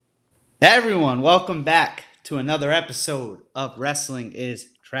Hey everyone, welcome back to another episode of Wrestling is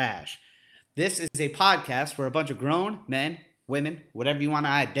Trash. This is a podcast where a bunch of grown men, women, whatever you want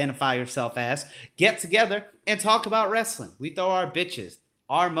to identify yourself as, get together and talk about wrestling. We throw our bitches,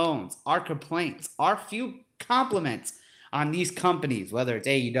 our moans, our complaints, our few compliments on these companies, whether it's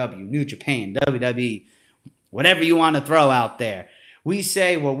AEW, New Japan, WWE, whatever you want to throw out there. We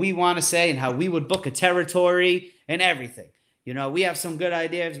say what we want to say and how we would book a territory and everything. You know, we have some good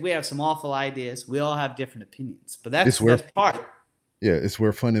ideas. We have some awful ideas. We all have different opinions, but that's It's where that's part. it's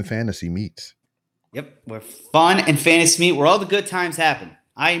where fun and fantasy meets. Yep, where fun and fantasy meet, where all the good times happen.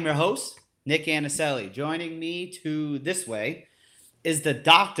 I am your host, Nick Anicelli. Joining me to this way is the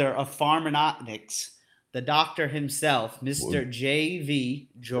doctor of pharmaconomics, the doctor himself, Mr. J.V.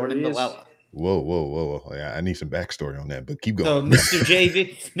 Jordan Malella. Whoa. Yeah, I need some backstory on that, but keep going. So,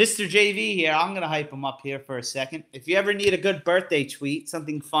 Mr. JV here, I'm going to hype him up here for a second. If you ever need a good birthday tweet,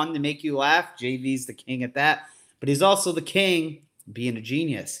 something fun to make you laugh, JV's the king at that. But he's also the king being a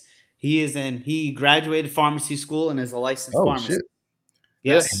genius. He graduated pharmacy school and is a licensed Oh pharmacist. shit.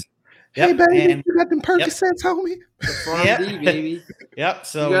 Yes. Hey Yep. baby, And you got them yep. Percocets, homie? The Farm Yep. D, baby. Yep.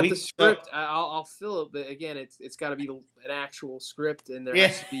 So you got the script. I'll fill it, but again, it's got to be an actual script, and there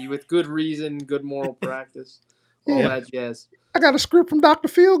has to be with good reason, good moral practice, all that jazz. I got a script from Dr.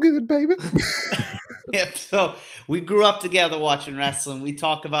 Feelgood, baby. Yep. So we grew up together watching wrestling. We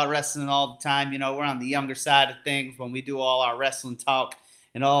talk about wrestling all the time. You know, we're on the younger side of things when we do all our wrestling talk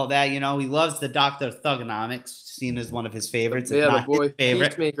and all that. You know, he loves the Doctor of Thugonomics, seen as one of his favorites. Yeah, the boy.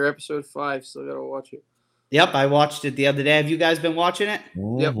 Favorite. Peacemaker, episode 5. Still gotta watch it. Yep, I watched it the other day. Have you guys been watching it?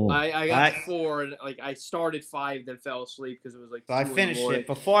 Yep, I got 4, and I started 5, then fell asleep because it was like. So I finished it.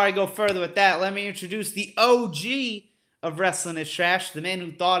 Before I go further with that, let me introduce the OG of Wrestling is Trash, the man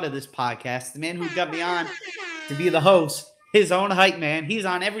who thought of this podcast, the man who got me on to be the host, his own hype man. He's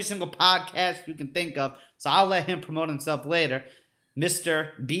on every single podcast you can think of, so I'll let him promote himself later.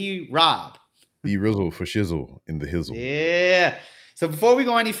 Mr. B. Rob. B. Rizzle for shizzle in the hizzle. Yeah. So before we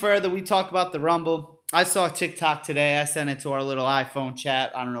go any further, we talk about the Rumble. I saw TikTok today. I sent it to our little iPhone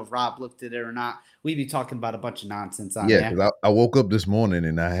chat. I don't know if Rob looked at it or not. We'd be talking about a bunch of nonsense on there. Yeah, because I woke up this morning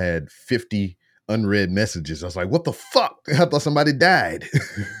and I had 50 unread messages. I was like, what the fuck? I thought somebody died.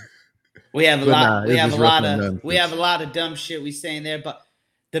 We have a lot. We have a lot of dumb shit we say in there. But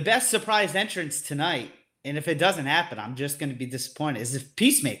the best surprise entrance tonight, and if it doesn't happen, I'm just going to be disappointed, is if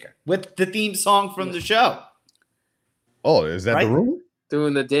Peacemaker with the theme song from the show. Oh, is that the rumor?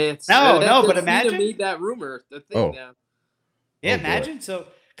 Doing the dance. No, but imagine. Made that rumor the thing now. Yeah, imagine. God. So,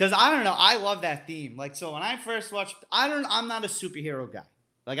 because I don't know, I love that theme. Like, so when I first watched, I'm not a superhero guy.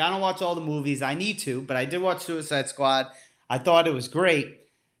 Like, I don't watch all the movies. I need to, but I did watch Suicide Squad. I thought it was great.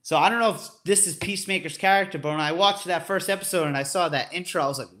 So I don't know if this is Peacemaker's character, but when I watched that first episode and I saw that intro, I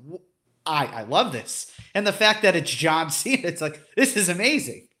was like, I love this. And the fact that it's John Cena, it's like, this is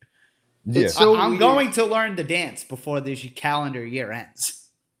amazing. Yeah. So I'm going to learn the dance before this calendar year ends.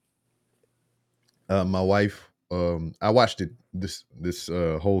 My wife, I watched it this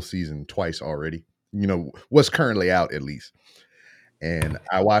whole season twice already. You know, what's currently out at least. And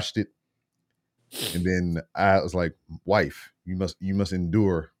I watched it, and then I was like, wife, you must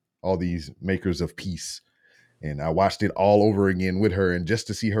endure all these makers of peace. And I watched it all over again with her, and just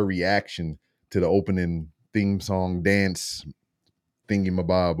to see her reaction to the opening theme song dance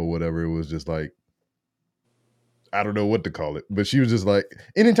thingy-mabob or whatever, it was just like, I don't know what to call it, but she was just like,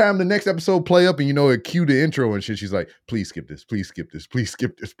 anytime the next episode play up and it cue the intro and shit, she's like, please skip this, please skip this, please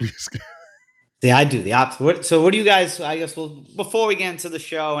skip this, please skip. Yeah, I do the opposite. So what do you guys, I guess, before we get into the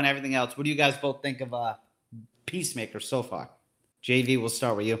show and everything else, what do you guys both think of Peacemaker so far? JV, we'll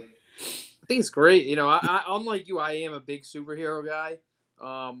start with you. I think it's great. You know, I'm like you, I am a big superhero guy.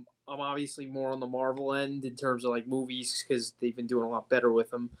 I'm obviously more on the Marvel end in terms of like movies because they've been doing a lot better with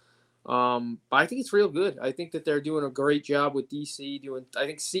them. But I think it's real good. I think that they're doing a great job with DC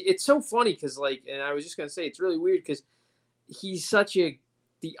it's so funny because and I was just going to say, it's really weird because he's such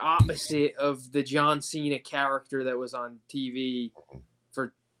the opposite of the John Cena character that was on TV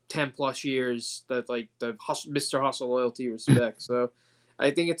for 10 plus years, that like the Mr. Hustle, loyalty, respect. So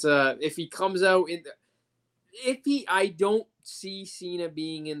I think it's if he comes out I don't see Cena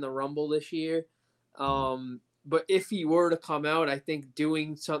being in the Rumble this year. But if he were to come out, I think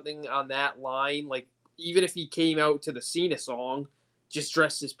doing something on that line, like even if he came out to the Cena song, just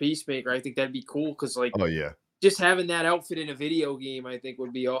dressed as Peacemaker, I think that'd be cool because oh yeah, just having that outfit in a video game, I think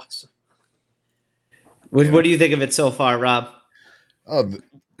would be awesome. What do you think of it so far, Rob?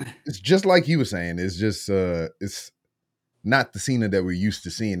 It's just like you were saying. It's just it's not the Cena that we're used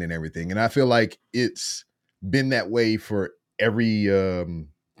to seeing and everything. And I feel like it's been that way for every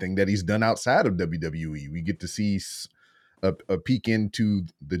anything that he's done outside of WWE. We get to see a peek into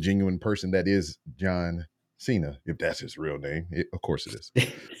the genuine person that is John Cena, if that's his real name. Of course it is.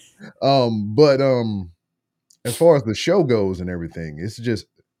 But as far as the show goes and everything,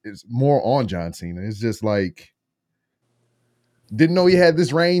 it's more on John Cena. It's just like, didn't know he had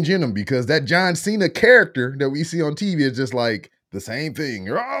this range in him, because that John Cena character that we see on TV is just like the same thing.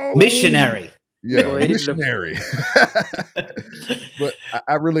 Oh, Missionary. yeah, Well, he didn't- missionary. But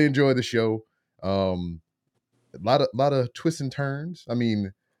I really enjoy the show. A lot of twists and turns. I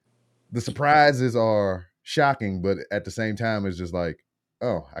mean, the surprises are shocking, but at the same time, it's just like,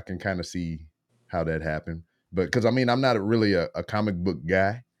 oh, I can kind of see how that happened. But because I mean, I'm not really a comic book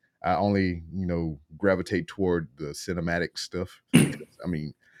guy. I only, gravitate toward the cinematic stuff. I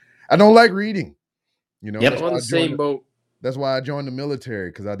mean, I don't like reading. Yep. that's On why the same boat. that's why I joined the military,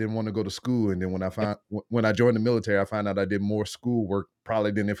 because I didn't want to go to school. And then when I joined the military, I found out I did more schoolwork probably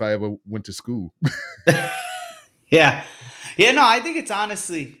than if I ever went to school. Yeah. Yeah, no, I think it's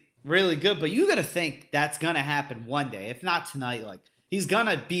honestly really good, but you got to think that's going to happen one day. If not tonight, like he's going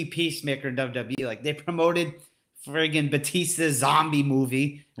to be Peacemaker in WWE. Like they promoted friggin' Batista's zombie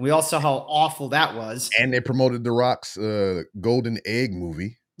movie, and we all saw how awful that was. And they promoted The Rock's Golden Egg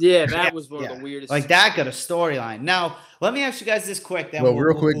movie. Yeah, that was one of the weirdest. Like that got a storyline. Now, let me ask you guys this quick. Then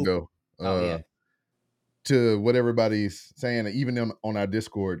Real quick though, yeah. to what everybody's saying, even on our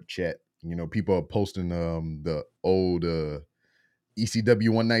Discord chat, people are posting the old ECW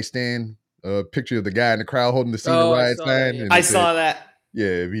One Night Stand picture of the guy in the crowd holding the Cena riot sign. Yeah. And I saw that.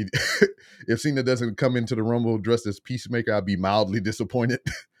 Yeah, if Cena doesn't come into the Rumble dressed as Peacemaker, I'd be mildly disappointed.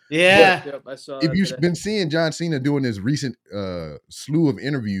 Yeah. Yep, I saw If that you've today. been seeing John Cena doing his recent slew of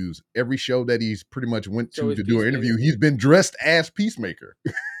interviews, every show that he's pretty much went So to is do an interview, Peacemaker. he's been dressed as Peacemaker.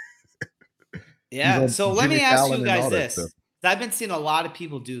 Yeah. on So let Jimmy me ask Fallon you and guys all that this. stuff. I've been seeing a lot of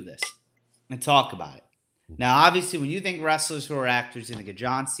people do this and talk about it. Now, obviously, when you think wrestlers who are actors, you think of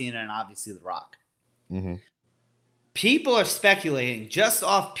John Cena and obviously The Rock. Mm-hmm. People are speculating just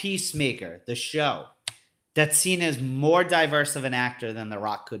off Peacemaker, the show, that Cena is more diverse of an actor than The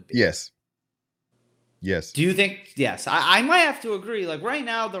Rock could be. Yes. Do you think? Yes, I might have to agree. Like right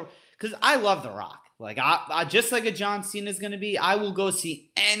now, because I love The Rock. Like I just like a John Cena is going to be. I will go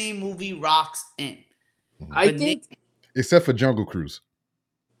see any movie Rock's in. I But think Except for Jungle Cruise.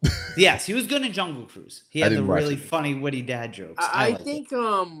 Yes, he was good in Jungle Cruise. He I had the didn't watch really it. funny witty dad jokes. I liked it. think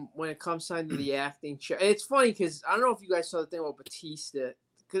when it comes time to the acting, it's funny because I don't know if you guys saw the thing about Batista.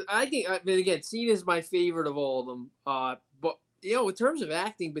 Because I mean, again, Cena's my favorite of all of them. But in terms of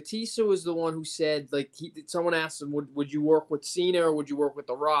acting, Batista was the one who said, like, someone asked him, would you work with Cena or would you work with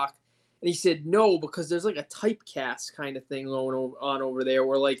The Rock? And he said no, because there's like a typecast kind of thing going on over there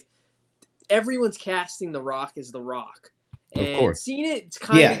where like everyone's casting The Rock as The Rock. Of And course. Cena's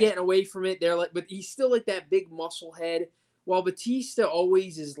kind of getting away from it. They're like, but he's still like that big muscle head. While Batista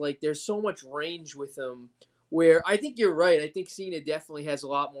always is like, there's so much range with him. Where I think you're right. I think Cena definitely has a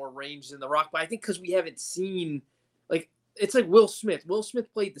lot more range than The Rock. But I think because we haven't seen, like, it's like Will Smith. Will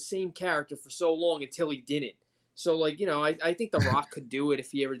Smith played the same character for so long until he didn't. So like, I think The Rock could do it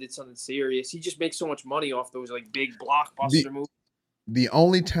if he ever did something serious. He just makes so much money off those like big blockbuster movies. The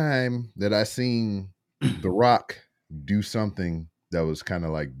only time that I seen The Rock do something that was kind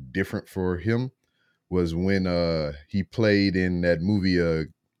of like different for him was when he played in that movie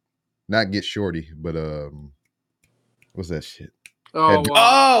not Get Shorty, but what's that shit? Oh,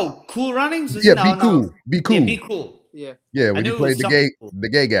 Oh, Cool Runnings? Be Cool. Be Cool. Yeah, Be Cool. yeah. Yeah, when knew he it was played something cool. the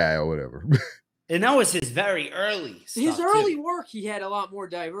gay guy or whatever. And that was his very early stuff, His too. early work, he had a lot more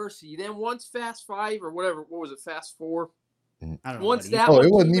diversity. Then once Fast Five or whatever, what was it, Fast Four? I don't know. Once buddy. that Oh, one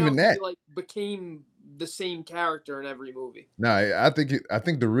it wasn't came even out, that. he like became the same character in every movie. No, I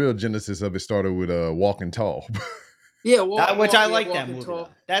think the real genesis of it started with Walking Tall. Yeah, Which I like that Walking movie. Tall. Though.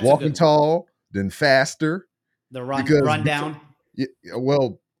 That's a Walking good Tall, then Faster. The because- rundown. Yeah,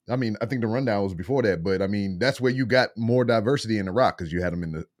 well, I mean, I think the Rundown was before that, but I mean, that's where you got more diversity in The Rock, because you had him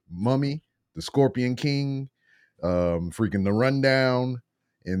in the Mummy, the Scorpion King, freaking the Rundown,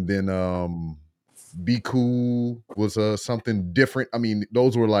 and then Be Cool was something different. I mean,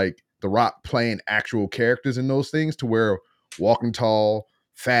 those were like The Rock playing actual characters in those things, to where Walking Tall,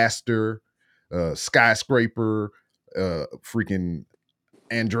 Faster, Skyscraper, freaking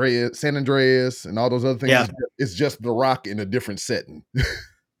San Andreas, and all those other things. Yeah. It's just The Rock in a different setting.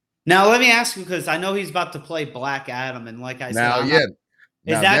 Now let me ask you, because I know he's about to play Black Adam, and like I said, Now, I'm yeah. not-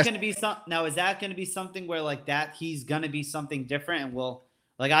 Now, is that that's- going to be Is that going to be something where like that he's going to be something different, and will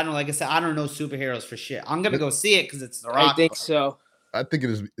like I don't know, like I said, I don't know superheroes for shit. I'm going to go see it because it's The Rock. I think so. I think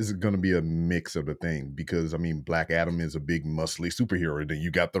it is going to be a mix of the thing because I mean, Black Adam is a big muscly superhero, and then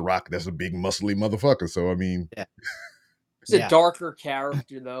you got The Rock, that's a big muscly motherfucker. So I mean, Yeah. It's a darker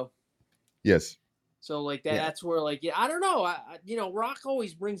character though. Yes. So like that's where like I don't know. Rock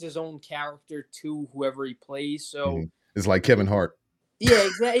always brings his own character to whoever he plays. So it's like Kevin Hart. Yeah,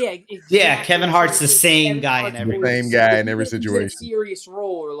 exactly. Yeah, Kevin Hart's the same guy in every situation. He's in a serious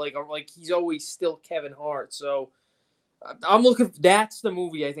role, or like he's always still Kevin Hart. So I'm looking. That's the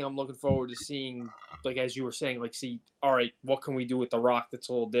movie I think I'm looking forward to seeing. Like as you were saying, like see, all right, what can we do with The Rock that's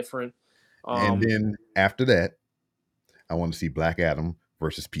a little different? And then after that, I want to see Black Adam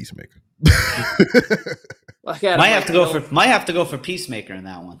versus Peacemaker. Might have to go for Peacemaker in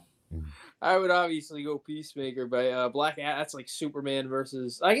that one. I would obviously go Peacemaker, but Black Adam, that's like Superman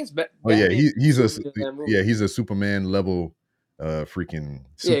versus I guess. He's a Superman level freaking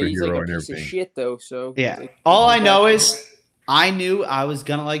superhero he's like a and piece everything. Of shit though. So all I know is I knew I was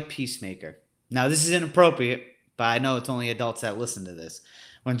gonna like Peacemaker. Now this is inappropriate, but I know it's only adults that listen to this.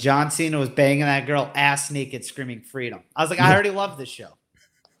 When John Cena was banging that girl ass naked, screaming freedom, I was like, I already love this show.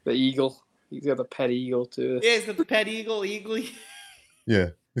 The eagle, he's got the pet eagle too. Yeah, he's got the pet eagle, eagly. Yeah.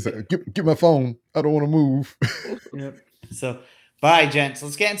 He's like, get my phone. I don't want to move. Yep. So, bye, gents.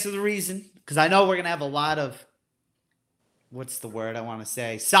 Let's get into the reason, because I know we're going to have a lot of, what's the word I want to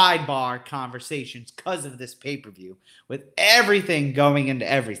say, sidebar conversations because of this pay-per-view, with everything going into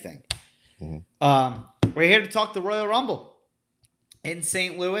everything. Mm-hmm. We're here to talk the Royal Rumble in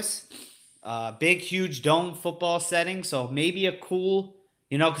St. Louis. Big, huge dome football setting, so maybe a cool,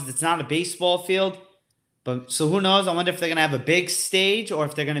 because it's not a baseball field. But so who knows? I wonder if they're gonna have a big stage or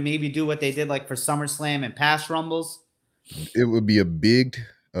if they're gonna maybe do what they did like for SummerSlam and past Rumbles. It would be a big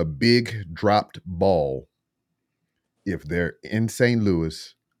dropped ball if they're in St.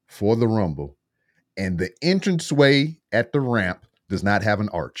 Louis for the Rumble, and the entranceway at the ramp does not have an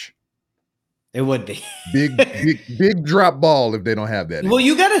arch. It would be big drop ball if they don't have that. Well,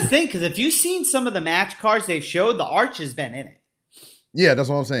 you got to think, because if you've seen some of the match cards they've showed, the arch has been in it. Yeah, that's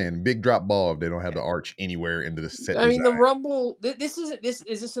what I'm saying. Big drop ball if they don't have the arch anywhere into the set. I mean, the Rumble.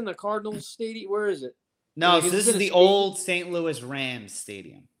 Is this in the Cardinals Stadium? Where is it? No, so this is the old St. Louis Rams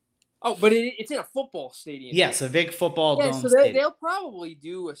Stadium. Oh, but it's in a football stadium. Yes, a big football dome. So they'll probably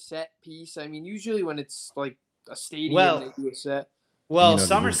do a set piece. I mean, usually when it's like a stadium, they do a set. Well,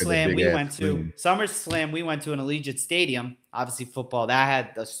 SummerSlam we went to. SummerSlam we went to an Allegiant Stadium. Obviously, football that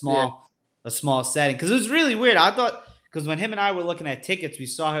had a small setting because it was really weird. I thought. Because when him and I were looking at tickets, we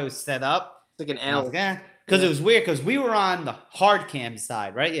saw how it was set up. It's like an L. Because it was weird because we were on the hard cam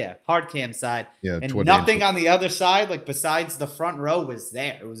side, right? Yeah, hard cam side. Yeah, and nothing on the other side, like besides the front row, was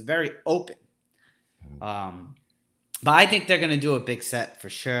there. It was very open. But I think they're going to do a big set for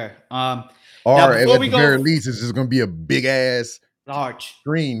sure. Or at the very least, it's just going to be a big ass arch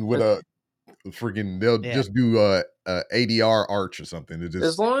screen with a freaking. They'll just do ADR arch or something.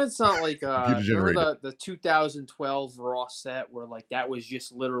 As long as it's not like remember the 2012 Raw set where like that was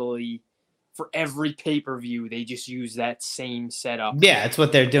just literally for every pay-per-view they just use that same setup. Yeah, it's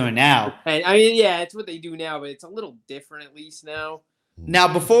what they're doing now. And I mean, yeah, it's what they do now, but it's a little different at least now.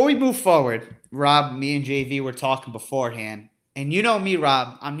 Now, before we move forward, Rob, me and JV were talking beforehand, and you know me,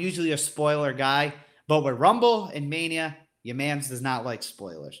 Rob, I'm usually a spoiler guy, but with Rumble and Mania, your mans does not like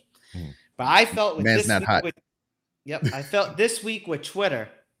spoilers. But I felt with man's not hot. I felt this week with Twitter,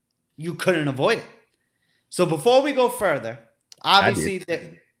 you couldn't avoid it. So before we go further, obviously that's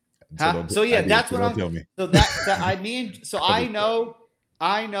what I'm. So I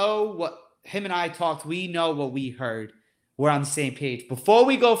know what him and I talked. We know what we heard. We're on the same page. Before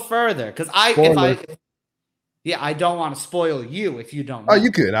we go further, because I don't want to spoil you if you don't know. Oh,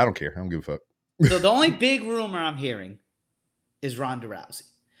 you could. I don't care. I don't give a fuck. So the only big rumor I'm hearing is Ronda Rousey.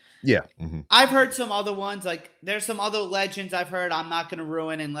 Yeah. I've heard some other ones. Like there's some other legends I've heard. I'm not going to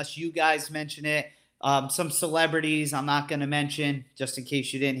ruin unless you guys mention it. Some celebrities I'm not going to mention just in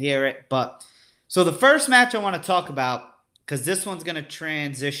case you didn't hear it. But so the first match I want to talk about, because this one's going to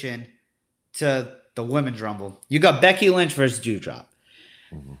transition to the Women's Rumble. You got Becky Lynch versus Doudrop.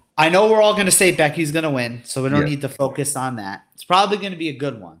 I know we're all going to say Becky's going to win, so we don't need to focus on that. It's probably going to be a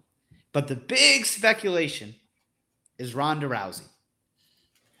good one. But the big speculation is Ronda Rousey.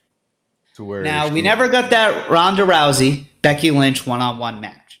 Now, we never got that Ronda Rousey, Becky Lynch one-on-one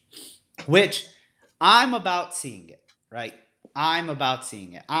match, which I'm about seeing it, right? I'm about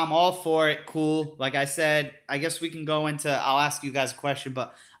seeing it. I'm all for it. Cool. Like I said, I guess we can go into, I'll ask you guys a question,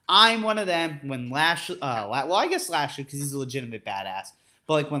 but I'm one of them when Lashley, I guess Lashley, because he's a legitimate badass,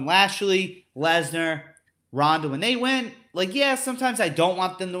 but like when Lashley, Lesnar, Ronda, when they win, like, yeah, sometimes I don't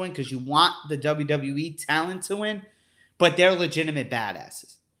want them to win because you want the WWE talent to win. but they're legitimate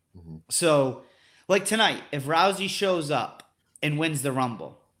badasses. So, like tonight, if Rousey shows up and wins the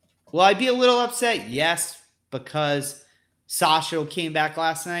Rumble, will I be a little upset? Yes, because Sasha came back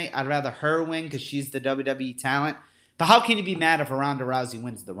last night. I'd rather her win because she's the WWE talent. But how can you be mad if Ronda Rousey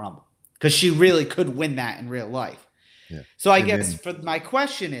wins the Rumble? Because she really could win that in real life. Yeah. So I guess for my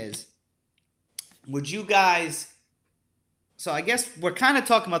question is, would you guys? So I guess we're kind of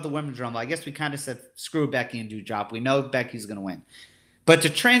talking about the women's Rumble. I guess we kind of said screw Becky and Doudrop. We know Becky's going to win. But to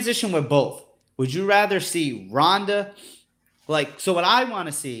transition with both, would you rather see Ronda? So what I want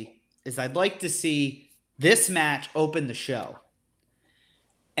to see is I'd like to see this match open the show.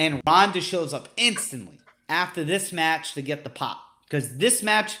 And Ronda shows up instantly after this match to get the pop. Because this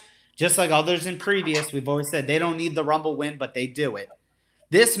match, just like others in previous, we've always said they don't need the Rumble win, but they do it.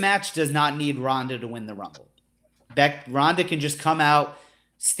 This match does not need Ronda to win the Rumble. Ronda can just come out,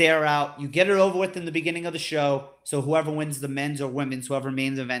 stare out. You get it over with in the beginning of the show. So whoever wins the men's or women's, whoever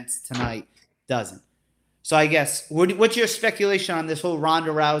main events tonight, doesn't. So I guess, what's your speculation on this whole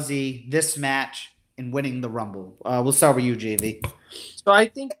Ronda Rousey, this match, and winning the Rumble? We'll start with you, JV. So I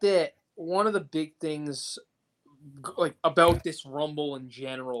think that one of the big things about this Rumble in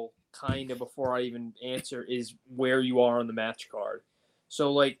general, kind of before I even answer, is where you are on the match card.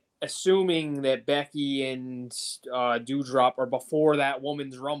 So assuming that Becky and Doudrop are before that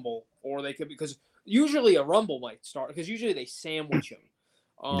woman's Rumble, or they could, because usually a Rumble might start, because usually they sandwich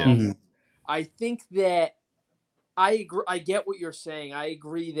them. I think that I agree. I get what you're saying. I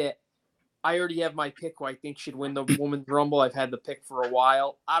agree that I already have my pick who I think should win the women's Rumble. I've had the pick for a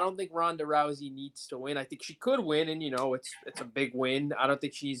while. I don't think Ronda Rousey needs to win. I think she could win, and it's a big win. I don't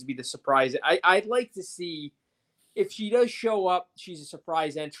think she needs to be the surprise. I'd like to see if she does show up, she's a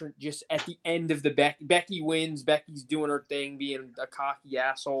surprise entrant just at the end of the Becky wins. Becky's doing her thing, being a cocky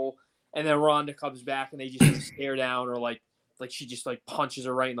asshole, and then Ronda comes back and they just stare down, or she just punches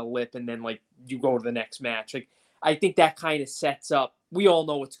her right in the lip, and then you go to the next match. I think that kind of sets up. We all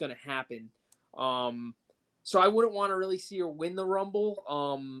know what's going to happen. So I wouldn't want to really see her win the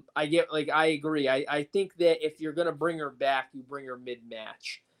Rumble. I agree. I think that if you're going to bring her back, you bring her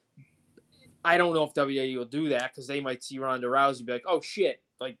mid-match. I don't know if WWE will do that, because they might see Ronda Rousey and be like, oh shit,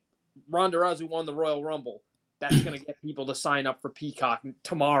 Ronda Rousey won the Royal Rumble. That's going to get people to sign up for Peacock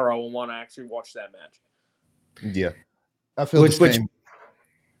tomorrow and want to actually watch that match. Yeah. I feel the same.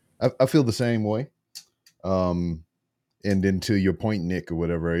 I feel the same way. And then to your point, Nick, or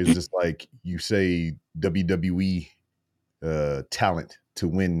whatever, it's just like you say WWE talent to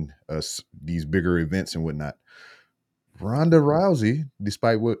win us these bigger events and whatnot. Ronda Rousey,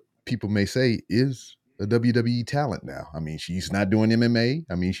 despite what people may say, is a WWE talent now. I mean, she's not doing MMA.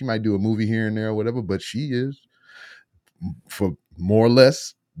 I mean, she might do a movie here and there or whatever, but she is, for more or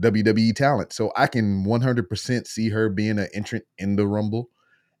less, WWE talent. So I can 100% see her being an entrant in the Rumble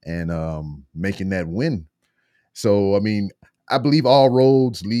and making that win. So, I mean, I believe all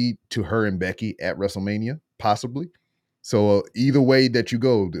roads lead to her and Becky at WrestleMania, possibly. So either way that you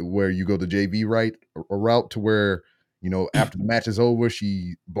go, where you go the JV route to where, after the match is over,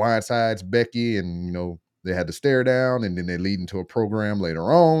 she blindsides Becky and, they had to stare down and then they lead into a program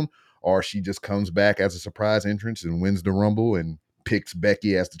later on, or she just comes back as a surprise entrance and wins the Rumble and picks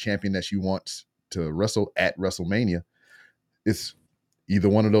Becky as the champion that she wants to wrestle at WrestleMania. It's either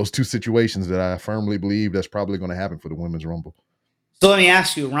one of those two situations that I firmly believe that's probably going to happen for the Women's Rumble. So let me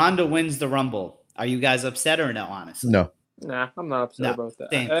ask you, Ronda wins the Rumble. Are you guys upset or no, honestly? No. Nah, I'm not upset about that.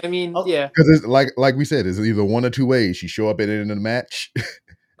 Same. I mean, yeah. Because it's like we said, it's either one or two ways. She show up at the end of the match.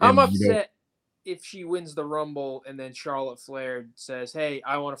 I'm upset if she wins the Rumble and then Charlotte Flair says, hey,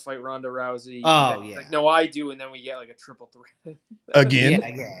 I want to fight Ronda Rousey. Oh, yeah. No, I do. And then we get a triple threat. Again?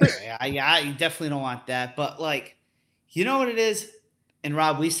 Yeah, I definitely don't want that. But, you know what it is? And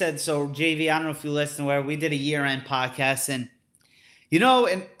Rob, we said, so JV, I don't know if you listened, where we did a year-end podcast, and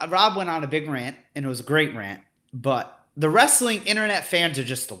Rob went on a big rant, and it was a great rant, but the wrestling internet fans are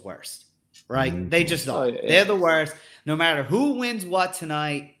just the worst, right? Mm-hmm. They just are. Yeah. They're the worst. No matter who wins what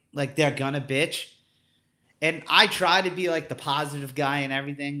tonight, they're gonna bitch. And I try to be the positive guy and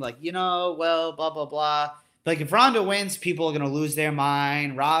everything, well, blah, blah, blah. If Ronda wins, people are gonna lose their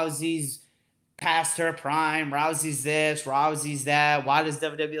mind. Rousey's past her prime. Rousey's this, Rousey's that. Why does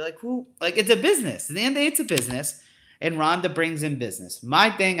WWE who? It's a business. At the end of the day, it's a business. And Ronda brings in business. My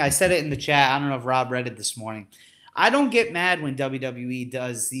thing, I said it in the chat. I don't know if Rob read it this morning. I don't get mad when WWE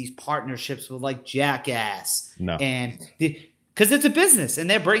does these partnerships with Jackass. No. And because it's a business and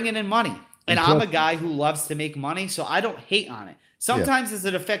they're bringing in money. And I'm a guy who loves to make money, so I don't hate on it. Sometimes does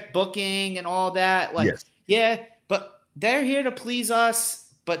it affect booking and all that? Yes. Yeah, but they're here to please us.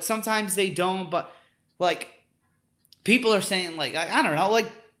 But sometimes they don't. But people are saying like I don't know,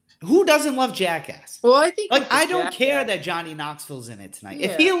 like who doesn't love Jackass? Well, I think Like with the I don't care Jackass- that Johnny Knoxville's in it tonight.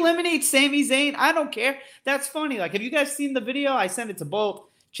 If he Yeah. eliminates Sami Zayn, I don't care. That's funny. Like, have you guys seen the video? I sent it to both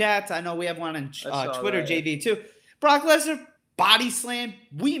chats. I know we have one on I saw Twitter, that, yeah. JV too. Brock Lesnar body slam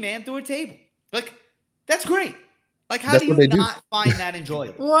Wee Man through a table. Like, that's great. Like, how That's do what you they do. not find that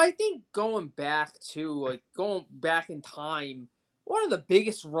enjoyable? Well, I think going back in time, one of the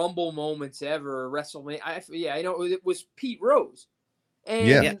biggest Rumble moments ever, WrestleMania. I know it was Pete Rose, and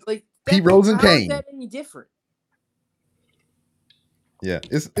Yeah. like Pete Rose and how is Kane. that any different? Yeah,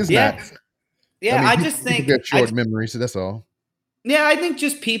 it's Yeah. not. Yeah, mean, I people- just people think get short memories. So that's all. Yeah, I think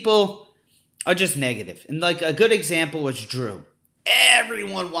just people are just negative. And like a good example was Drew.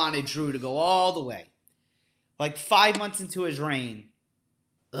 Everyone wanted Drew to go all the way. Like 5 months into his reign,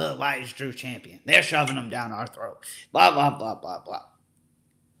 why is Drew champion? They're shoving him down our throat. Blah, blah, blah, blah, blah.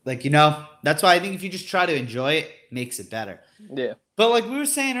 Like, that's why I think if you just try to enjoy it, makes it better. Yeah. But like we were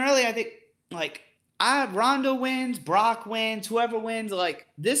saying earlier, I think like Ronda wins, Brock wins, whoever wins, like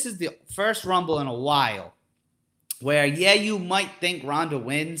this is the first Rumble in a while where, yeah, you might think Ronda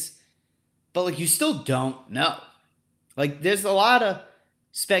wins, but like you still don't know. Like there's a lot of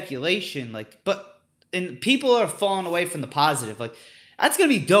speculation, and people are falling away from the positive. Like that's gonna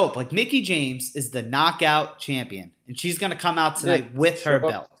be dope. Like Mickie James is the knockout champion, and she's gonna come out tonight with her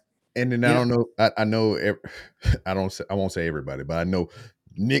belt. And then Yeah. I don't know. I know. I won't say everybody, but I know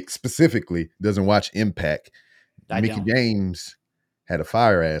Nick specifically doesn't watch Impact. Mickie James had a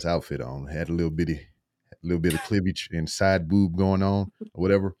fire ass outfit on, had a little bit of cleavage and side boob going on or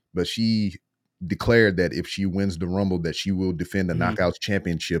whatever. But she declared that if she wins the Rumble, that she will defend the Knockouts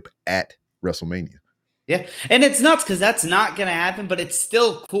Championship at WrestleMania. Yeah, and it's nuts because that's not gonna happen, but it's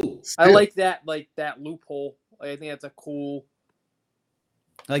still cool. I like that loophole. I think that's a cool.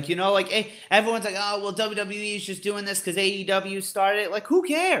 Like, everyone's like, oh, well, WWE is just doing this because AEW started it. Like, who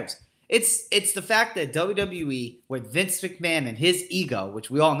cares? It's the fact that WWE, with Vince McMahon and his ego,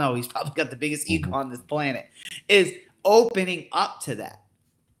 which we all know he's probably got the biggest ego on this planet, is opening up to that.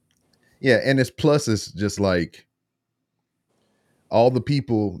 Yeah, and its plus is just like all the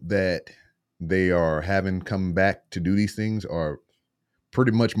people that they are having come back to do these things are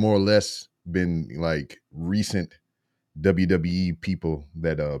pretty much more or less been like recent WWE people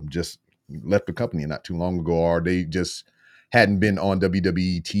that just left the company not too long ago, or they just hadn't been on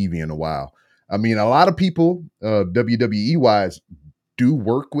WWE TV in a while. I mean, a lot of people, WWE wise, do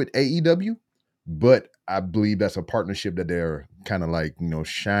work with AEW, but I believe that's a partnership that they're kind of like,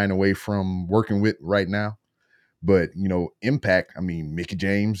 shying away from working with right now. But, Impact, I mean, Mickie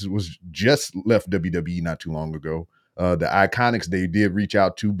James was just left WWE not too long ago. The Iconics, they did reach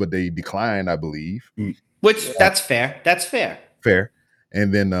out to, but they declined, I believe. Which, that's fair. That's fair. Fair.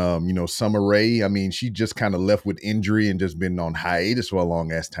 And then, Summer Rae, I mean, she just kind of left with injury and just been on hiatus for a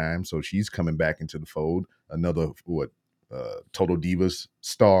long ass time. So she's coming back into the fold. Another, Total Divas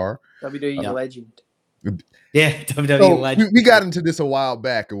star. WWE legend. Yeah, WWE legend. We got into this a while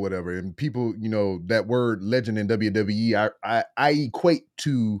back or whatever. And people, that word legend in WWE, I equate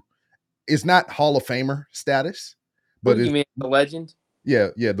to, it's not Hall of Famer status. But you mean the legend? Yeah,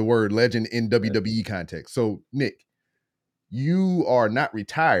 the word legend in WWE context. So, Nick, you are not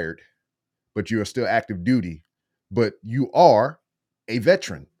retired, but you are still active duty, but you are a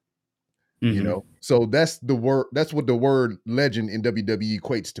veteran. So that's the word. That's what the word legend in WWE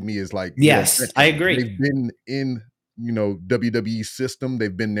equates to me, is like. Yes, I agree. They've been in WWE system.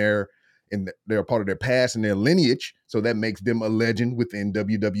 They've been there, and they're a part of their past and their lineage. So that makes them a legend within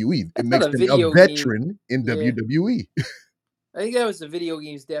WWE. It makes them a veteran in WWE. I think that was the video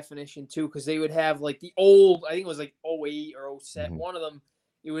game's definition too, because they would have like the old, I think it was like 08 or 07. One of them,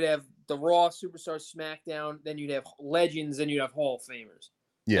 you would have the Raw, Superstar, SmackDown, then you'd have legends, then you'd have Hall of Famers.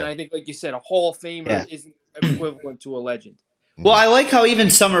 Yeah. And I think, like you said, a Hall of Famer isn't equivalent to a legend. Well, I like how even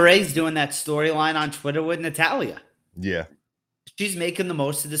Summer Rae's doing that storyline on Twitter with Natalya. Yeah. She's making the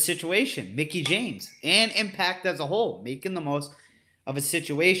most of the situation. Mickie James and Impact as a whole, making the most of a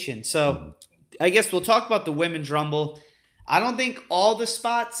situation. So I guess we'll talk about the Women's Rumble. I don't think all the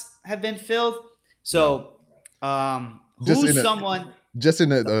spots have been filled. So Just in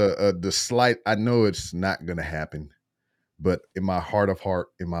the slight, I know it's not going to happen. But in my heart of heart,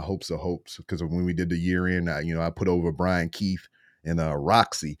 in my hopes of hopes, because when we did the year end, I put over Brian Keith and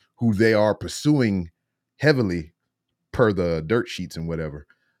Roxy, who they are pursuing heavily per the dirt sheets and whatever.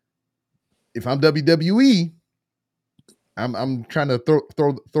 If I'm WWE, I'm trying to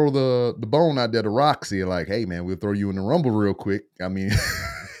throw the bone out there to Roxy, like, hey man, we'll throw you in the Rumble real quick. I mean,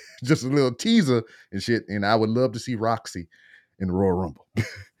 just a little teaser and shit. And I would love to see Roxy in the Royal Rumble.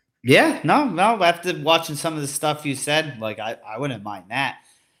 Yeah, no. After watching some of the stuff you said, like I wouldn't mind that.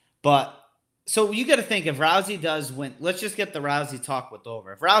 But so you got to think if Rousey does win, let's just get the Rousey talk with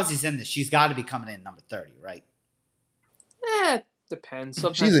over. If Rousey's in this, she's got to be coming in number 30, right? Depends. She's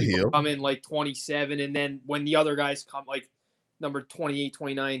Sometimes a people heel. come in like 27, and then when the other guys come, like number 28,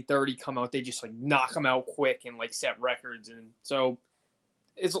 29, 30 come out, they just like knock them out quick and like set records. And so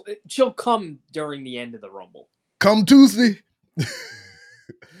she'll come during the end of the Rumble. Come Tuesday.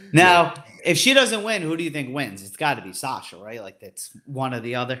 Now, if she doesn't win, who do you think wins? It's got to be Sasha, right? Like that's one or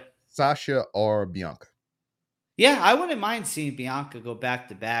the other. Sasha or Bianca. Yeah, I wouldn't mind seeing Bianca go back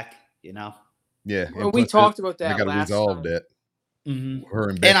to back, you know? Yeah. Well, we talked about that. They got to last resolve time. that. Mm-hmm. Her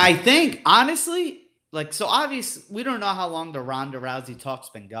and Becky. And I think, honestly, like, so obviously, we don't know how long the Ronda Rousey talk's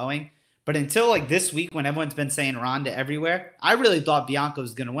been going, but until like this week when everyone's been saying Ronda everywhere, I really thought Bianca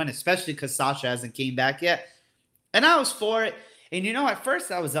was going to win, especially because Sasha hasn't came back yet. And I was for it. And, you know, at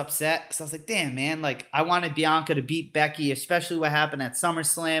first I was upset because I was like, damn, man, like, I wanted Bianca to beat Becky, especially what happened at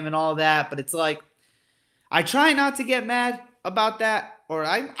SummerSlam and all that. But it's like, I try not to get mad about that, or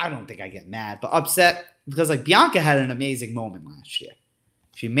I don't think I get mad, but upset because like Bianca had an amazing moment last year.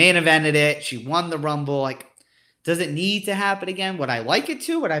 She main evented it. She won the Rumble. Like, does it need to happen again? Would I like it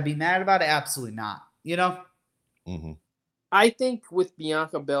to? Would I be mad about it? Absolutely not. You know? Mm-hmm. I think with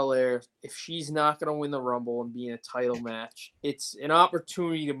Bianca Belair, if she's not going to win the Rumble and be in a title match, it's an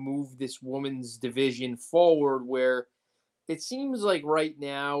opportunity to move this women's division forward where it seems like right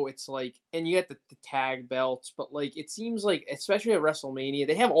now it's like, and you get the tag belts, but like it seems like, especially at WrestleMania,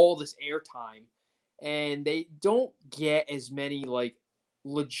 they have all this airtime and they don't get as many like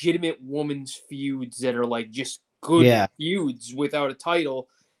legitimate women's feuds that are like just good feuds without a title.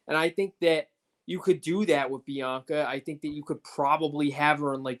 And I think that you could do that with Bianca. I think that you could probably have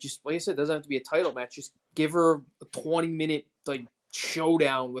her in like, just like I said, it doesn't have to be a title match. Just give her a 20-minute like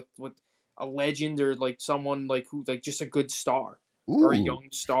showdown with a legend or like someone like who like just a good star. Ooh, or a young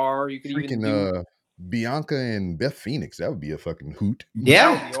star. You could even do Bianca and Beth Phoenix. That would be a fucking hoot.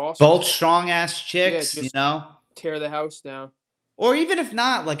 Yeah, that would be awesome. Both strong ass chicks, Yeah, you know. Tear the house down. Or even if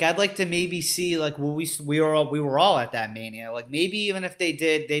not, like I'd like to maybe see like we were all at that Mania. Like maybe even if they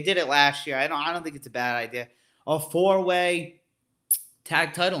did it last year. I don't think it's a bad idea. A 4-way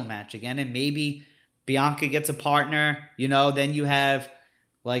tag title match again, and maybe Bianca gets a partner. You know, then you have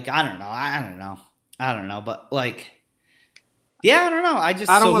like I don't know, but like yeah, I don't know. I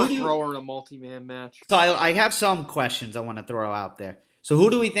don't want to throw her in a multi-man match. So I have some questions I want to throw out there. So who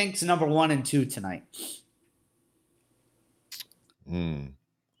do we think's number 1 and 2 tonight? Do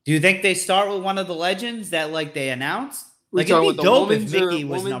you think they start with one of the legends that like they announced? Like it'd be dope if Mickey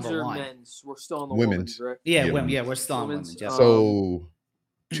was number 1. Men's? We're still on the women's, right? Yeah, we're still on women's. Yeah. So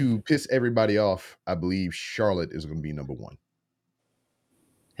to piss everybody off, I believe Charlotte is going to be number 1.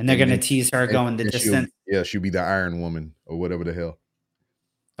 And they're going to tease her going the distance. She'll be the Iron Woman or whatever the hell.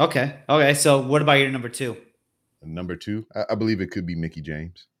 Okay. So what about your number 2? Number 2, I believe it could be Mickie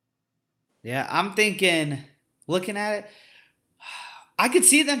James. Yeah, I'm thinking, looking at it, I could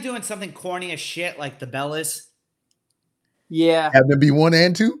see them doing something corny as shit like the Bellas. Yeah. Have them be 1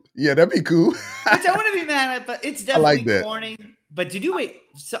 and 2? Yeah, that'd be cool. Which I wouldn't be mad at, but it's definitely corny. But did you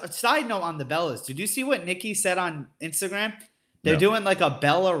side note on the Bellas, did you see what Nikki said on Instagram? They're doing like a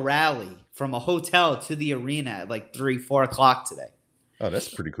Bella rally from a hotel to the arena at like 3-4 o'clock today. Oh, that's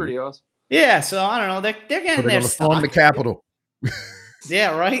pretty cool. Pretty awesome. Yeah, so I don't know. They're getting their stock. On the Capitol.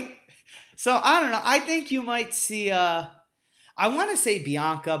 Yeah, right? So I don't know. I think you might see I want to say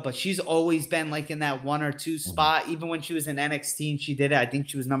Bianca, but she's always been like in that 1 or 2 spot. Even when she was in NXT and she did it, I think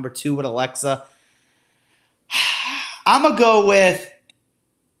she was number 2 with Alexa. I'm going to go with,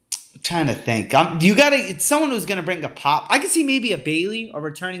 I'm trying to think. It's someone who's going to bring a pop. I could see maybe a Bayley or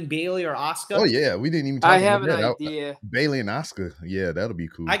returning Bayley or Asuka. Oh, yeah. We didn't even talk about that. I have an idea. Bayley and Asuka. Yeah, that'll be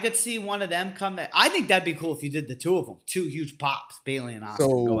cool. I could see one of them come. I think that'd be cool if you did the 2 of them. 2 huge pops, Bayley and Asuka.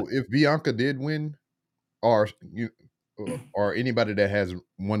 So if Bianca did win, or anybody that has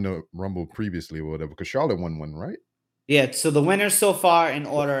won the Rumble previously or whatever, because Charlotte won one, right? Yeah, so the winners so far in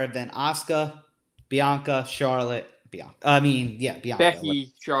order have been Asuka, Bianca, Charlotte, Bianca.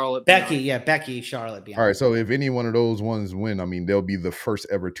 Becky, Charlotte. Bianca. Becky, Charlotte, Bianca. All right, so if any one of those ones win, I mean, they'll be the first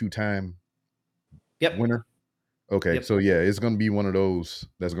ever 2-time winner. Okay, so yeah, it's going to be one of those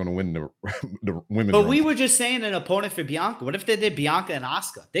that's going to win the women's. But we were just saying an opponent for Bianca. What if they did Bianca and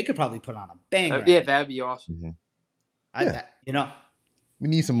Asuka? They could probably put on a banger. Yeah, that'd be awesome. Mm-hmm. We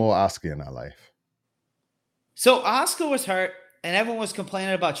need some more Asuka in our life. So Asuka was hurt, and everyone was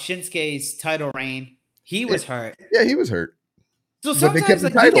complaining about Shinsuke's title reign. He was hurt. Yeah, he was hurt. So sometimes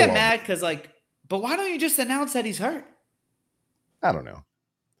like, you get mad because but why don't you just announce that he's hurt? I don't know.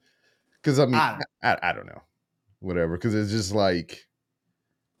 Because I mean, I don't I don't know, whatever. Because it's just like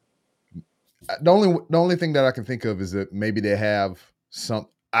the only thing that I can think of is that maybe they have some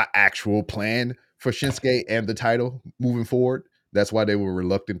actual plan for Shinsuke and the title moving forward. That's why they were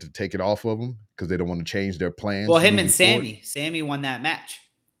reluctant to take it off of him because they don't want to change their plans. Well, him and moving forward. Sammy won that match.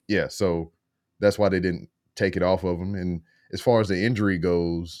 Yeah, so that's why they didn't take it off of him. And as far as the injury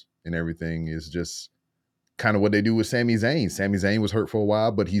goes and everything, is just kind of what they do with Sami Zayn. Sami Zayn was hurt for a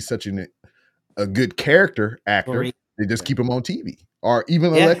while, but he's such a good character actor. They just keep him on TV. Or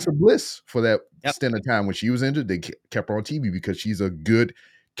even Alexa Bliss for that stint of time when she was injured, they kept her on TV because she's a good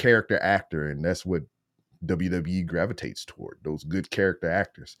character actor, and that's what WWE gravitates toward, those good character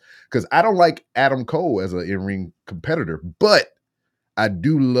actors. Because I don't like Adam Cole as an in-ring competitor, but I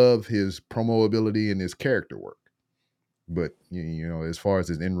do love his promo ability and his character work. But you know, as far as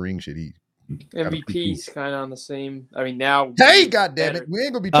his in-ring shit, he MVP's kind of on the same. I mean, now. Hey, goddammit, we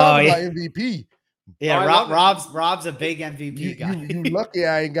ain't gonna be talking about MVP. Yeah, Rob's a big MVP guy. You lucky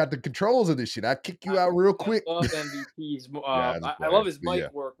I ain't got the controls of this shit. I kick you out real quick. I love MVP's. I love his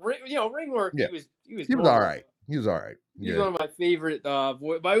mic work. Ring work. Yeah. He was all right. He was all right. He's one of my favorite. But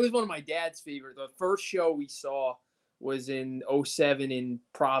he was one of my dad's favorite. The first show we saw was in 2007 in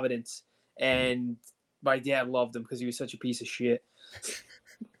Providence, and my dad loved him because he was such a piece of shit.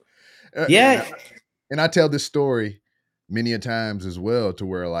 And I tell this story many a times as well, to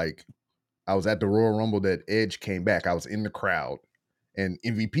where like I was at the Royal Rumble that Edge came back. I was in the crowd, and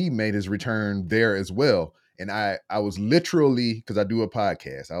MVP made his return there as well. And I was literally, because I do a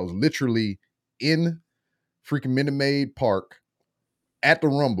podcast, I was literally in freaking Minute Maid Park at the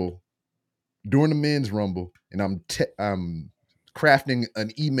Rumble during the men's Rumble, and I'm crafting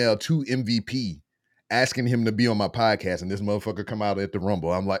an email to MVP asking him to be on my podcast, and this motherfucker come out at the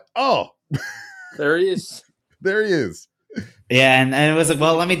Rumble. I'm like, oh, there he is. There he is. Yeah, and it was like,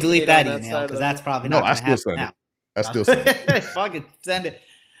 well, let me delete that email because that's probably not going to happen now. I still send it. Fucking send it.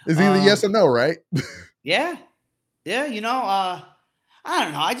 It's either yes or no, right? Yeah. You know, I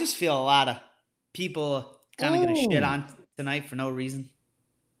don't know. I just feel a lot of people kind of going to shit on tonight for no reason.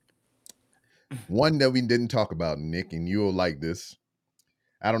 One that we didn't talk about, Nick, and you'll like this.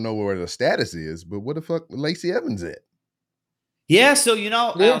 I don't know where the status is, but what the fuck Lacey Evans at? Yeah, so you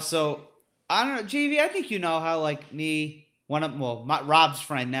know, so I don't know, JV, I think you know how like me, Rob's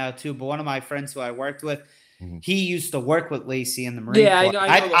friend now too, but one of my friends who I worked with, he used to work with Lacey in the Marine Corps.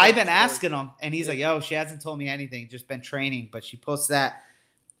 I know I've been asking him, and he's like, yo, she hasn't told me anything, just been training, but she posts that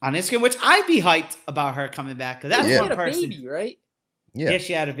on Instagram, which I'd be hyped about her coming back, because that's one person. Baby, right? Yeah,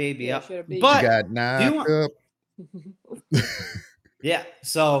 she had a baby. Yeah, she had a baby. But she got knocked up. Yeah,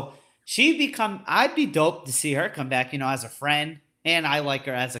 so I'd be dope to see her come back, you know, as a friend, and I like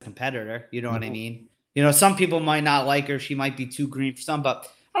her as a competitor, you know what I mean? You know, some people might not like her, she might be too green for some, but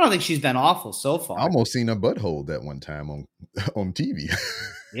I don't think she's been awful so far. I almost seen her butthole that one time on TV.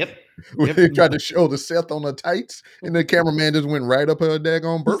 Yep. They tried to show the Seth on her tights, and the cameraman just went right up her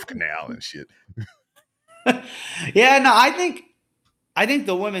daggone birth canal and shit. Yeah, no, I think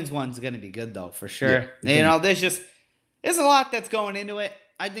the women's one's going to be good, though, for sure. Yeah, you know, there's a lot that's going into it.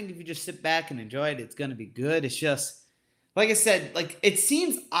 I think if you just sit back and enjoy it, it's going to be good. It's just, like I said, like it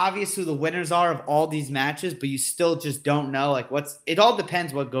seems obvious who the winners are of all these matches, but you still just don't know. Like it all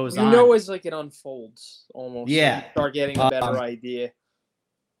depends what goes on. You know, as like it unfolds almost. Yeah. You start getting a better idea.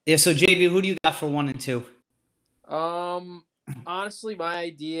 Yeah, so JV, who do you got for 1 and 2? Honestly, my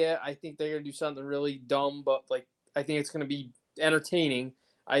idea, I think they're going to do something really dumb, but like I think it's going to be entertaining.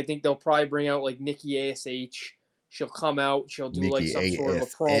 I think they'll probably bring out like Nikki ASH. She'll come out. She'll do like some sort of a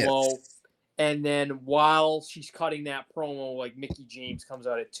promo. And then while she's cutting that promo, like Mickie James comes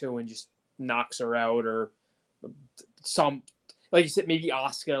out at 2 and just knocks her out, or some, like you said, maybe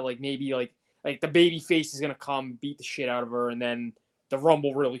Asuka, like maybe like the baby face is going to come beat the shit out of her. And then the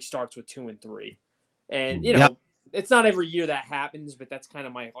Rumble really starts with 2 and 3. And, you know, it's not every year that happens, but that's kind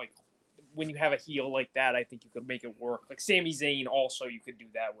of my, like, when you have a heel like that, I think you could make it work. Like Sami Zayn also you could do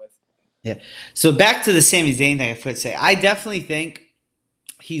that with. Yeah. So back to the Sami Zayn thing, I could say, I definitely think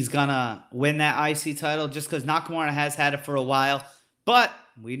he's going to win that IC title just because Nakamura has had it for a while. But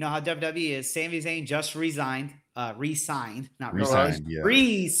we know how WWE is. Sami Zayn just resigned. Re-signed.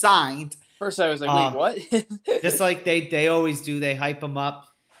 First I was like, wait, what? Just like they always do. They hype him up.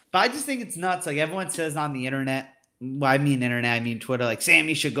 But I just think it's nuts. Like everyone says on the internet. Well, I mean Twitter, like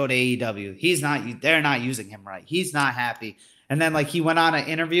Sammy should go to AEW. They're not using him right. He's not happy. And then like he went on an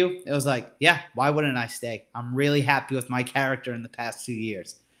interview. It was like, yeah, why wouldn't I stay? I'm really happy with my character in the past 2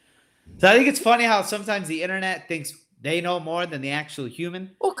 years. So I think it's funny how sometimes the internet thinks They know more than the actual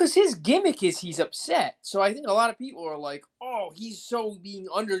human. Well, because his gimmick is he's upset. So I think a lot of people are like, oh, he's so being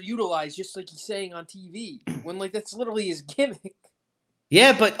underutilized, just like he's saying on TV. When, like, that's literally his gimmick.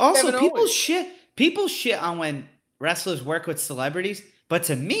 Yeah, but also Kevin Owens. people shit on when wrestlers work with celebrities. But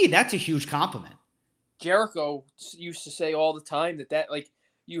to me, that's a huge compliment. Jericho used to say all the time that like,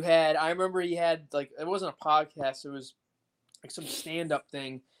 you had, I remember he had, like, it wasn't a podcast, it was like some stand-up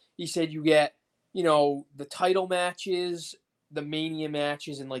thing. He said you get, you know, the title matches, the Mania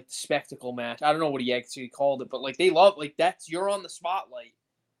matches, and, like, the spectacle match. I don't know what he actually called it, but, like, they love, like, you're on the spotlight.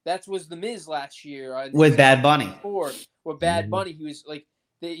 That was The Miz last year. With Bad Bunny. With Bad Bunny, he was, like,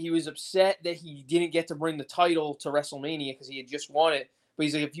 he was upset that he didn't get to bring the title to WrestleMania because he had just won it. But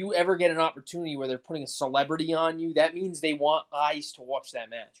he's like, if you ever get an opportunity where they're putting a celebrity on you, that means they want eyes to watch that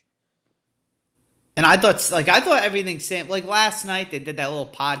match. And I thought everything same. Like last night, they did that little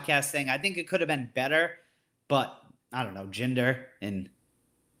podcast thing. I think it could have been better, but I don't know, Jinder and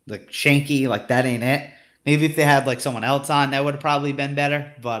like Shanky, like that ain't it. Maybe if they had like someone else on, that would have probably been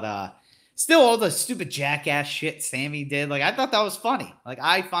better. But still, all the stupid jackass shit Sammy did, like I thought that was funny. Like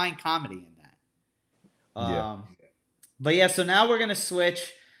I find comedy in that. Yeah. But yeah, so now we're gonna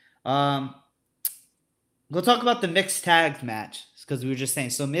switch. We'll talk about the mixed tags match because we were just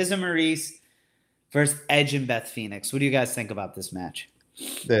saying. So Miz and Maurice versus Edge and Beth Phoenix. What do you guys think about this match?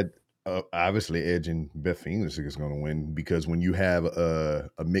 That obviously Edge and Beth Phoenix is going to win because when you have a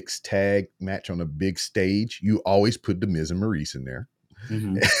mixed tag match on a big stage, you always put the Miz and Maurice in there,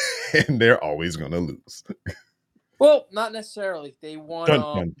 and they're always going to lose. Well, not necessarily. They won. Dun,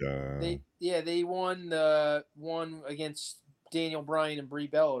 dun, dun. They won the one against Daniel Bryan and Brie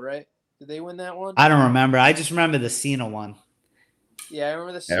Bella, right? Did they win that one? I don't remember. I just remember the Cena one. Yeah, I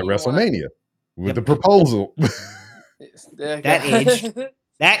remember the Cena at WrestleMania one. with the proposal. That aged.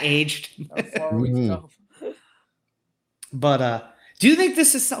 That aged. How far we've come. But do you think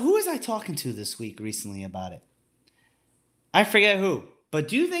this is who was I talking to this week recently about it? I forget who. But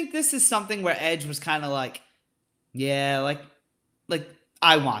do you think this is something where Edge was kind of like, yeah, like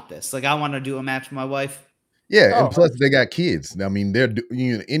I want this. Like I want to do a match with my wife. Yeah, and plus they got kids. I mean, they're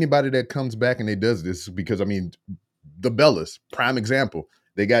anybody that comes back and they does this because I mean, the Bellas, prime example.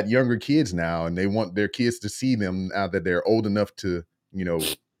 They got younger kids now, and they want their kids to see them now that they're old enough to,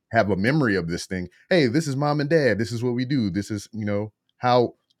 have a memory of this thing. Hey, this is mom and dad. This is what we do. This is,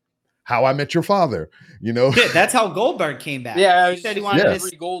 how I met your father. Yeah, that's how Goldberg came back. Yeah, he said he wanted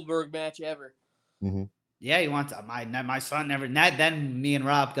every Goldberg match ever. Mm-hmm. Yeah, he wants my son never. Then me and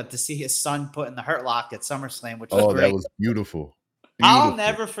Rob got to see his son put in the Hurt Lock at SummerSlam, which was great. That was beautiful. I'll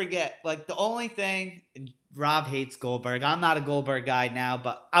never forget. Like the only thing, Rob hates Goldberg. I'm not a Goldberg guy now,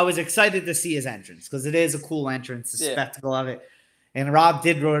 but I was excited to see his entrance because it is a cool entrance, the spectacle of it. And Rob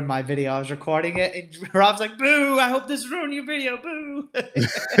did ruin my video. I was recording it, and Rob's like, "Boo! I hope this ruined your video, boo!"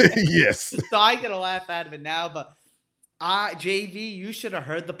 Yes. So I get a laugh out of it now, but JV, you should have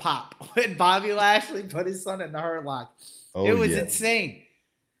heard the pop when Bobby Lashley put his son in the Hurt Lock. It was insane.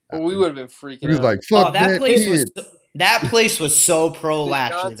 Well, we would have been freaking out. He was like, "Fuck that place was so pro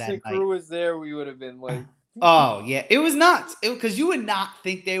Lashley that night. If Crew was there, we would have been like, oh yeah, it was nuts. Because you would not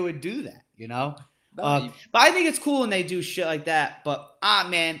think they would do that, But I think it's cool when they do shit like that. But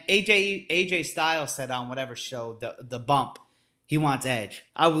man, AJ Styles said on whatever show the bump, he wants Edge.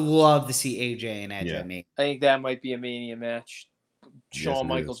 I would love to see AJ and Edge at me. I think that might be a Mania match. Shawn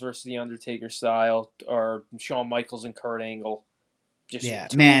Michaels versus The Undertaker style, or Shawn Michaels and Kurt Angle.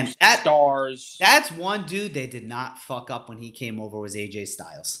 Just man, stars. That's one dude they did not fuck up when he came over was AJ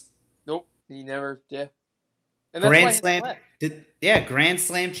Styles. Nope, he never did. And Grand Slam, Grand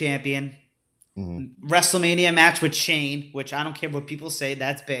Slam champion. Mm-hmm. WrestleMania match with Shane, which I don't care what people say,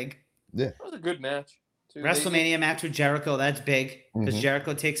 that's big. Yeah, that was a good match. WrestleMania match with Jericho, that's big because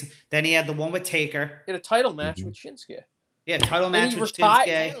Jericho takes. Then he had the one with Taker. He had a title match with Shinsuke. Yeah, title match with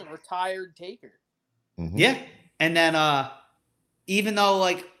Shinsuke. Retired Taker. Mm-hmm. Yeah, and then even though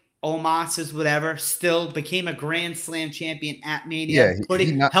like Omos is whatever, still became a Grand Slam champion at Mania,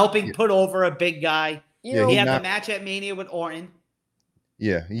 helping put over a big guy. He had the match at Mania with Orton.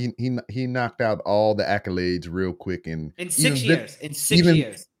 Yeah, he knocked out all the accolades real quick in 6 years. In 6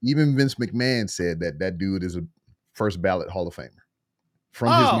 years, even Vince McMahon said that dude is a first ballot Hall of Famer from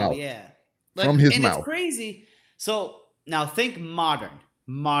his mouth. Yeah, from his mouth. It's crazy. So now think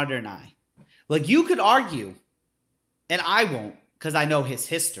modern eye. Like you could argue, and I won't because I know his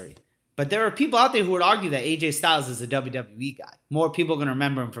history. But there are people out there who would argue that AJ Styles is a WWE guy. More people are going to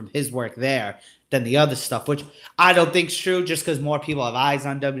remember him from his work there than the other stuff, which I don't think is true just because more people have eyes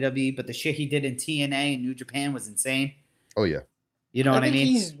on WWE. But the shit he did in TNA and New Japan was insane. Oh, yeah. You know I what I think mean?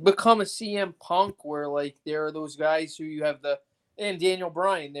 he's become a CM Punk where like there are those guys who you have and Daniel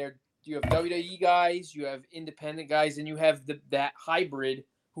Bryan there. You have WWE guys, you have independent guys, and you have that hybrid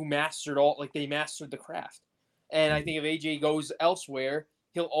who mastered they mastered the craft. And I think if AJ goes elsewhere,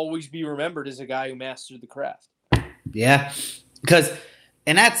 he'll always be remembered as a guy who mastered the craft. Yeah,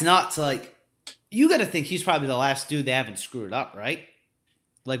 and that's not to like. You got to think he's probably the last dude they haven't screwed up, right?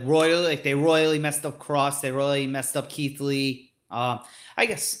 Like they royally messed up Cross, they royally messed up Keith Lee. I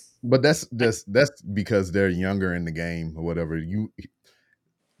guess, But that's because they're younger in the game or whatever.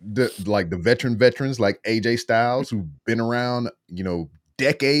 Like the veterans like AJ Styles who've been around,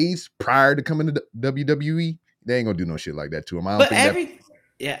 decades prior to coming to WWE, they ain't gonna do no shit like that to him. I don't think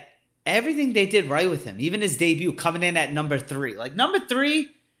everything they did right with him, even his debut coming in at number 3. Like number 3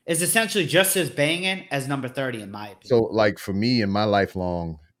 is essentially just as banging as number 30 in my opinion. So like for me in my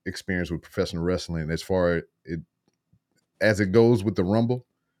lifelong experience with professional wrestling, as far as it goes with the Rumble,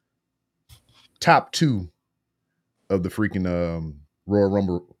 top 2 of the freaking Royal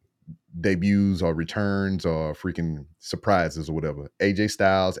Rumble debuts or returns or freaking surprises or whatever, AJ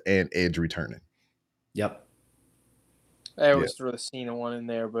Styles and Edge returning. Yep. I always throw the Cena one in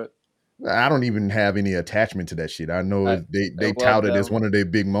there, but I don't even have any attachment to that shit. I know they touted as one of their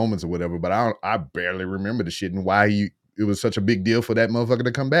big moments or whatever, but I barely remember the shit and why it was such a big deal for that motherfucker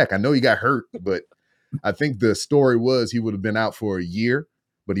to come back. I know he got hurt, but I think the story was he would have been out for a year,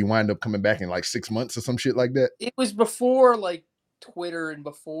 but he wound up coming back in like 6 months or some shit like that. It was before like Twitter and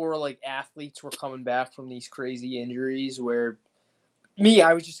before like athletes were coming back from these crazy injuries where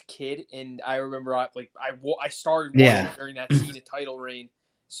I was just a kid and I remember I started watching during that Cena title reign.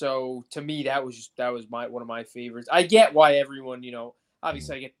 So to me that was one of my favorites. I get why everyone,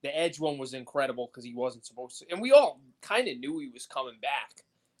 obviously I get the Edge one was incredible because he wasn't supposed to, and we all kind of knew he was coming back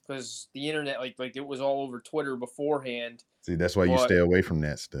because the internet like it was all over Twitter beforehand. See, that's why you stay away from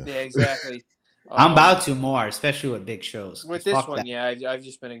that stuff. Yeah, exactly. I'm about to more, especially with big shows. With this one, I've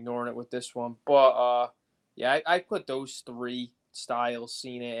just been ignoring it with this one. But I put those 3 styles,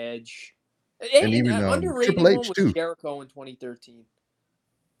 Cena, Edge. And even underrated Triple H one was too. Jericho in 2013.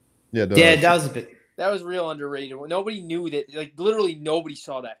 Yeah, that was a bit. That was real underrated. Nobody knew that. Like literally, nobody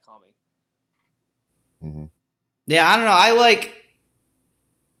saw that coming. Mm-hmm. Yeah, I don't know.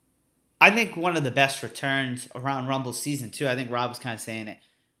 I think one of the best returns around Rumble season 2. I think Rob was kind of saying it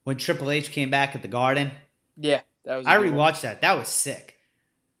when Triple H came back at the Garden. Yeah, that was. I rewatched that. That was sick.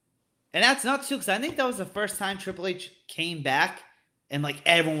 And that's not too because I think that was the first time Triple H came back and like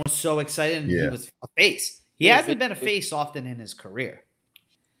everyone was so excited and he was a face. He hasn't been a face often in his career.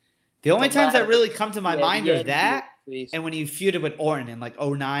 The only times that really come to my mind are that and when he feuded with Orton in like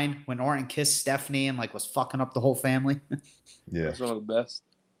 2009 when Orton kissed Stephanie and like was fucking up the whole family. Yeah. That's one of the best.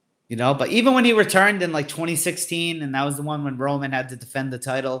 But even when he returned in like 2016 and that was the one when Roman had to defend the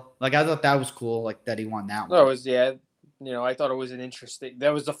title, like I thought that was cool, like that he won that one. That was I thought it was an interesting.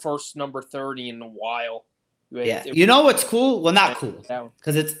 That was the first number 30 in a while. Yeah, what's cool? Well, not cool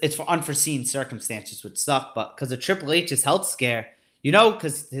because it's for unforeseen circumstances with stuff, but because of Triple H's health scare,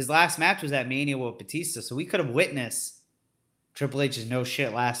 because his last match was at Mania with Batista, so we could have witnessed Triple H's no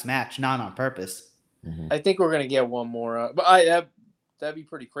shit last match, not on purpose. Mm-hmm. I think we're gonna get one more, but that'd be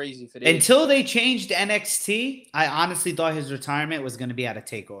pretty crazy if it is. Until they changed NXT, I honestly thought his retirement was gonna be at a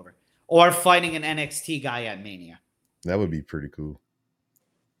takeover or fighting an NXT guy at Mania. That would be pretty cool.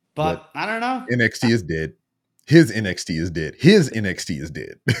 But I don't know. NXT is dead. His NXT is dead. His NXT is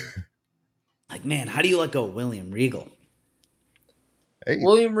dead. Like, man, how do you let go of William Regal? Hey.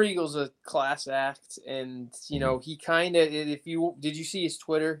 William Regal's a class act, and he kind of. Did you see his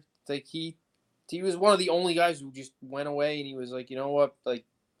Twitter? Like he was one of the only guys who just went away, and he was like, you know what, like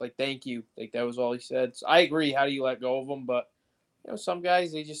thank you, like that was all he said. So I agree. How do you let go of him? But some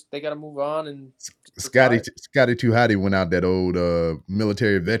guys they got to move on. And Scotty Too Hotty went out that old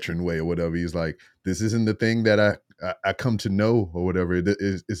military veteran way or whatever. He's like, this isn't the thing that I come to know or whatever.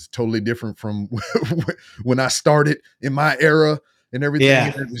 It's totally different from when I started in my era and everything.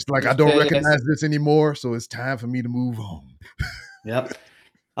 Yeah. And it's like I don't recognize this anymore, so it's time for me to move on. Yep.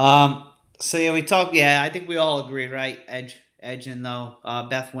 So yeah, we talked. Yeah, I think we all agree, right? Edge, and though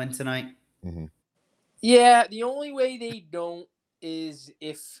Beth win tonight. Mm-hmm. Yeah, the only way they don't is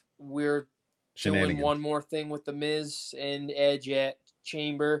if we're doing one more thing with the Miz and Edge at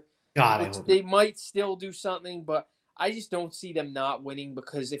Chamber. God, they might still do something, but I just don't see them not winning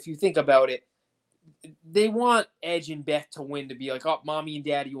because if you think about it, they want Edge and Beth to win to be like, oh, mommy and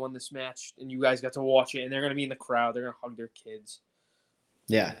daddy won this match and you guys got to watch it and they're going to be in the crowd. They're going to hug their kids.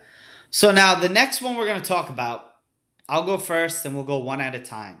 Yeah. So now the next one we're going to talk about, I'll go first and we'll go one at a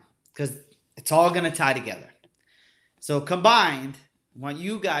time because it's all going to tie together. So combined, I want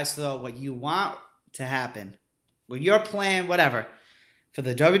you guys to know what you want to happen, what your plan, whatever, for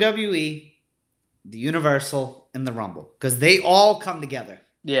the WWE, the Universal, and the Rumble, because they all come together.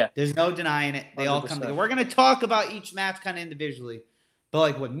 Yeah. There's no denying it. They all come 100%. together. We're gonna talk about each match kind of individually, but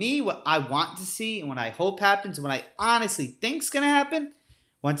like what I want to see and what I hope happens, and what I honestly think's gonna happen.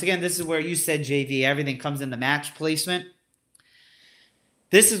 Once again, this is where you said, JV, everything comes into match placement.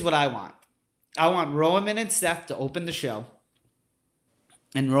 This is what I want. I want Roman and Seth to open the show,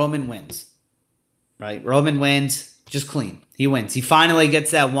 and Roman wins. Right? Roman wins just clean. He wins. He finally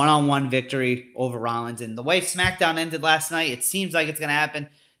gets that one-on-one victory over Rollins. And the way SmackDown ended last night, it seems like it's going to happen.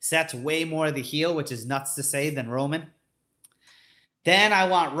 Seth's way more the heel, which is nuts to say, than Roman. Then I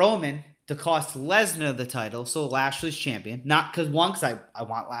want Roman to cost Lesnar the title, so Lashley's champion. Not because I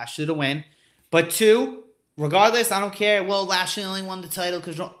want Lashley to win. But two, regardless, I don't care. Well, Lashley only won the title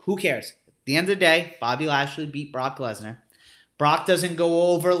because who cares? At the end of the day, Bobby Lashley beat Brock Lesnar. Brock doesn't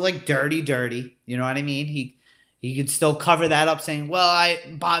go over like dirty. You know what I mean? He could still cover that up saying, well,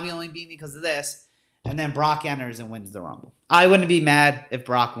 Bobby only beat me because of this. And then Brock enters and wins the Rumble. I wouldn't be mad if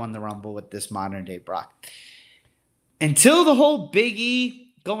Brock won the Rumble with this modern day Brock. Until the whole Big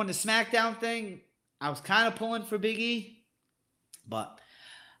E going to SmackDown thing, I was kind of pulling for Big E. But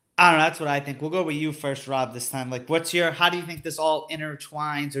I don't know. That's what I think. We'll go with you first, Rob, this time. Like, how do you think this all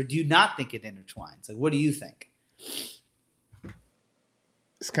intertwines, or do you not think it intertwines? Like, what do you think?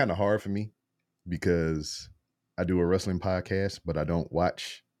 It's kind of hard for me because I do a wrestling podcast, but I don't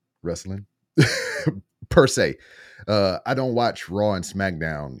watch wrestling per se. I don't watch Raw and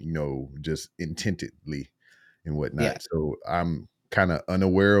SmackDown, just intentedly and whatnot. Yeah. So I'm kind of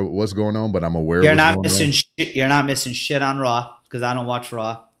unaware of what's going on, but I'm aware You're of not what's missing going on. shit. You're not missing shit on Raw because I don't watch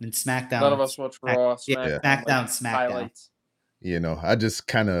Raw and SmackDown. None of us watch Raw. SmackDown. Highlights. I just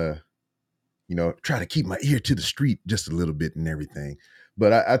kind of, try to keep my ear to the street just a little bit and everything.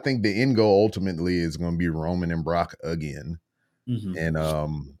 But I think the end goal ultimately is going to be Roman and Brock again. Mm-hmm. And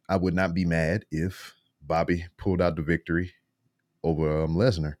I would not be mad if Bobby pulled out the victory over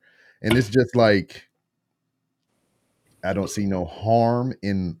Lesnar. And it's just like, I don't see no harm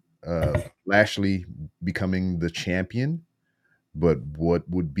in Lashley becoming the champion. But what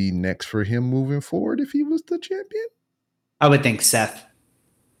would be next for him moving forward if he was the champion? I would think Seth.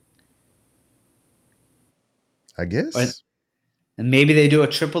 I guess. And maybe they do a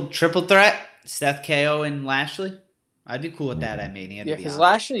triple threat, Seth, KO, and Lashley. I'd be cool with that at Mania. Yeah, because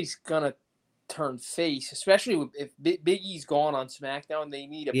Lashley's going to turn face, especially if Big E's gone on SmackDown. They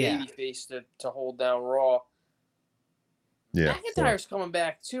need a baby face to hold down Raw. Yeah, McIntyre's coming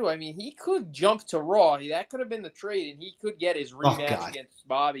back, too. I mean, he could jump to Raw. That could have been the trade, and he could get his rematch against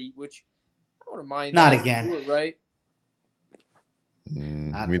Bobby, which I wouldn't mind. Not again. Right?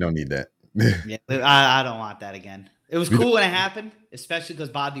 We don't need that. Yeah, I don't want that again. It was cool when it happened, especially because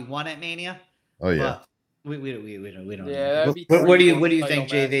Bobby won at Mania. Oh yeah. But we don't. Yeah. What do you think,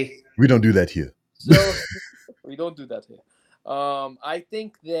 JV? We don't do that here. So we don't do that here. I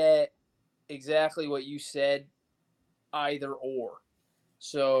think that exactly what you said, either or.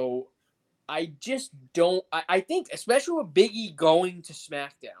 So I just don't. I think, especially with Big E going to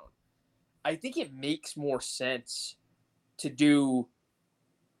SmackDown, I think it makes more sense to do.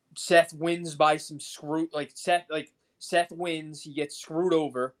 Seth wins by some Seth wins, he gets screwed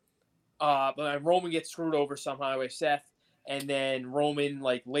over. But Roman gets screwed over somehow with Seth, and then Roman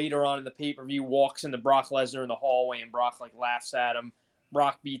later on in the pay-per-view walks into Brock Lesnar in the hallway, and Brock laughs at him.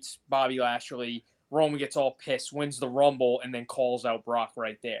 Brock beats Bobby Lashley. Roman gets all pissed, wins the Rumble, and then calls out Brock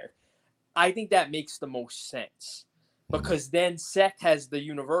right there. I think that makes the most sense because then Seth has the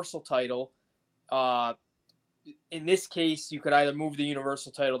Universal title. In this case, you could either move the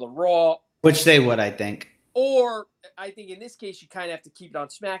Universal title to Raw. Which they would, I think. Or I think in this case, you kind of have to keep it on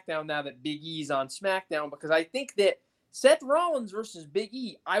SmackDown now that Big E's on SmackDown, because I think that Seth Rollins versus Big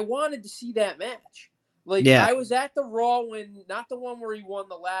E, I wanted to see that match. I was at the Raw not the one where he won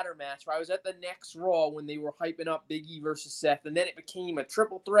the ladder match, but I was at the next Raw when they were hyping up Big E versus Seth, and then it became a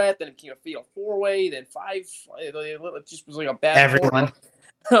triple threat, then it became a fatal four-way, then five. It just was like a bad everyone.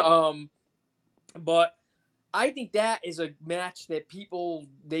 But I think that is a match that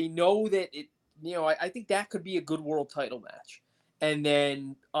they know that it, I think that could be a good world title match. And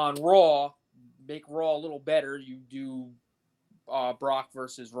then on Raw, make Raw a little better. You do Brock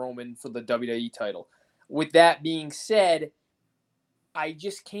versus Roman for the WWE title. With that being said, I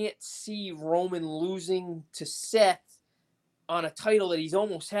just can't see Roman losing to Seth on a title that he's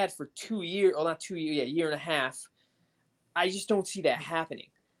almost had for 2 years, or not 2 years, a year and a half. I just don't see that happening.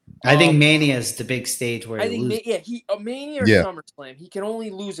 I think Mania is the big stage where Mania or SummerSlam. He can only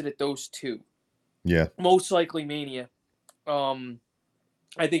lose it at those two. Yeah. Most likely Mania.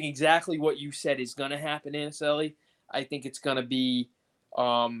 I think exactly what you said is going to happen, Aniselli. I think it's going to be.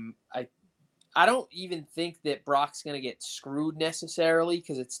 I don't even think that Brock's going to get screwed necessarily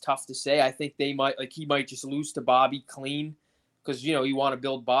because it's tough to say. I think he might just lose to Bobby clean because you want to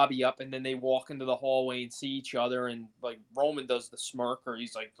build Bobby up, and then they walk into the hallway and see each other, and like Roman does the smirk, or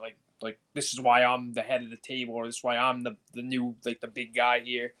he's like this is why I'm the head of the table, or this is why I'm the new the big guy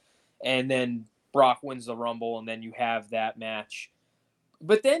here, and then Brock wins the Rumble, and then you have that match.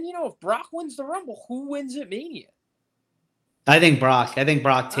 But then if Brock wins the Rumble, who wins at Mania? I think Brock takes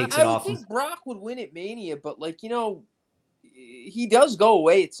it I would off. think Brock would win at Mania, but he does go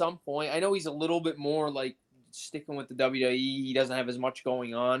away at some point. I know he's a little bit more sticking with the WWE. He doesn't have as much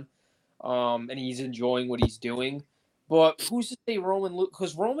going on, and he's enjoying what he's doing. But who's to say Roman?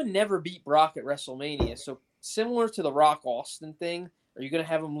 Because Roman never beat Brock at WrestleMania. So similar to the Rock Austin thing, are you going to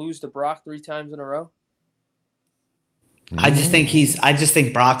have him lose to Brock 3 times in a row? I just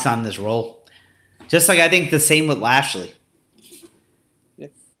think Brock's on this roll. Just like I think the same with Lashley. Yeah.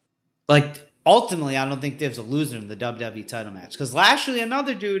 Ultimately, I don't think there's a loser in the WWE title match. Because Lashley,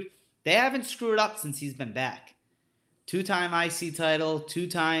 another dude, they haven't screwed up since he's been back. 2-time IC title,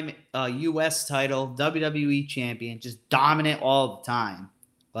 2-time US title, WWE champion, just dominant all the time.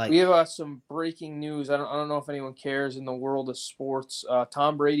 We have some breaking news. I don't know if anyone cares in the world of sports.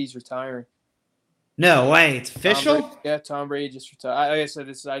 Tom Brady's retiring. No way, it's official? Tom Brady just retired. Like I said,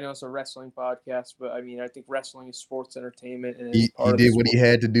 I know it's a wrestling podcast, but I think wrestling is sports entertainment. And he did what he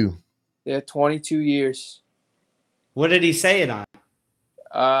had to do. Yeah, 22 years. What did he say it on?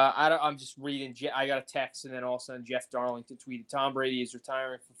 I'm just reading. I got a text, and then all of a sudden Jeff Darlington tweeted, Tom Brady is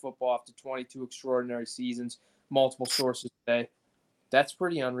retiring from football after 22 extraordinary seasons. Multiple sources say. That's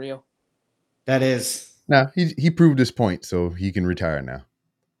pretty unreal. That is. No, he proved his point, so he can retire now.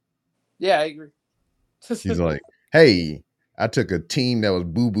 Yeah, I agree. He's like, hey, I took a team that was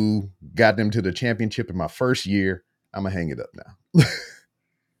boo-boo, got them to the championship in my first year. I'm going to hang it up now.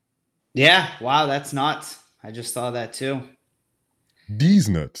 Yeah, wow, that's nuts. I just saw that too. These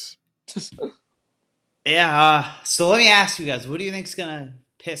nuts. Yeah, so let me ask you guys, what do you think's going to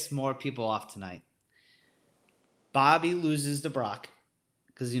piss more people off tonight? Bobby loses to Brock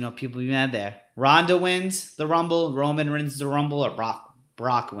because, people be mad there. Ronda wins the Rumble, Roman wins the Rumble, or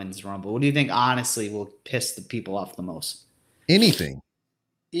Brock wins the Rumble. What do you think, honestly, will piss the people off the most? Anything.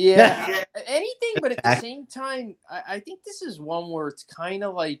 Yeah, anything, but at the same time, I think this is one where it's kind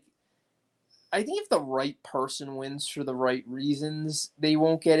of like, I think if the right person wins for the right reasons, they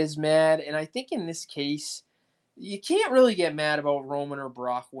won't get as mad. And I think in this case, you can't really get mad about Roman or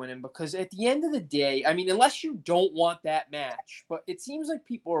Brock winning because at the end of the day, unless you don't want that match, but it seems like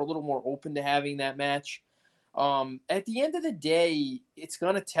people are a little more open to having that match. At the end of the day, it's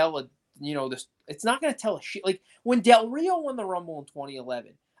going to tell it's not going to tell a shit. Like when Del Rio won the Rumble in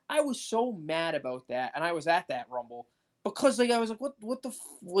 2011, I was so mad about that. And I was at that Rumble because I was like,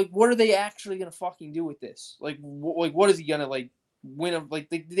 what are they actually going to fucking do with this? What is he going to win?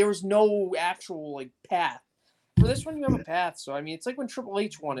 There was no actual path. For this one, you have a path. So, it's like when Triple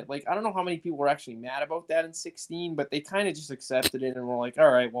H won it. I don't know how many people were actually mad about that in 2016, but they kind of just accepted it and were like,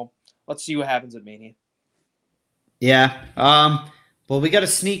 all right, well, let's see what happens at Mania. Yeah. Well, we got a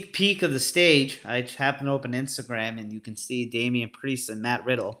sneak peek of the stage. I just happened to open Instagram, and you can see Damian Priest and Matt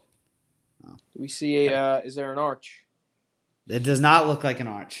Riddle. Do we see is there an arch? It does not look like an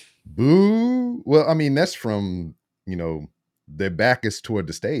arch. Boo. Well, that's from, their back is toward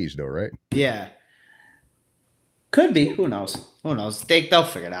the stage, though, right? Yeah. Could be. Who knows? They'll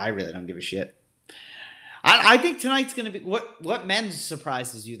figure it out. I really don't give a shit. I think tonight's going to be... What men's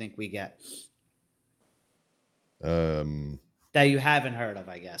surprises do you think we get? That you haven't heard of,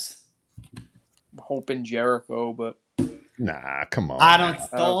 I guess. I'm hoping Jericho, but... Nah, come on. I don't...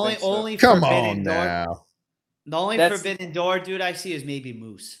 Only come on now. The only forbidden door dude I see is maybe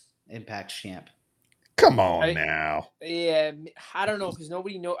Moose, Impact champ. Come on now. Yeah, I don't know because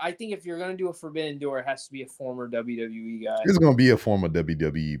nobody knows. I think if you're going to do a forbidden door, it has to be a former WWE guy. It's going to be a former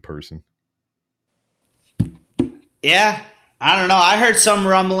WWE person. Yeah, I don't know. I heard some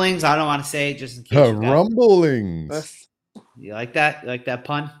rumblings. I don't want to say it just in case. Rumblings. You like that? You like that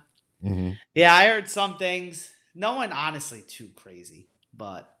pun? Mm-hmm. Yeah, I heard some things. No one honestly too crazy,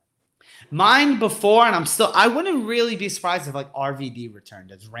 but mine before, and I wouldn't really be surprised if RVD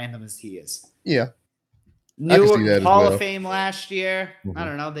returned, as random as he is. Yeah. New Hall of Fame last year. Mm-hmm. I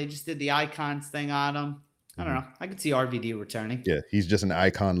don't know. They just did the Icons thing on him. I don't know. I could see RVD returning. Yeah, he's just an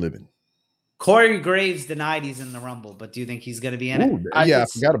icon living. Corey Graves denied he's in the Rumble, but do you think he's going to be in it? I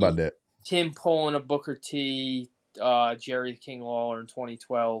forgot about that. Tim pulling a Booker T, Jerry King Lawler in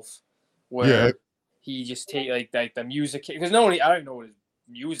 2012. Where he just take like the music because I don't even know what his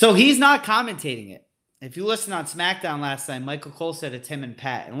music. So he's not commentating it. If you listen on SmackDown last time, Michael Cole said it's him and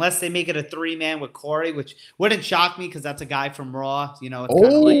Pat. Unless they make it a 3-man with Corey, which wouldn't shock me because that's a guy from Raw. You know, it's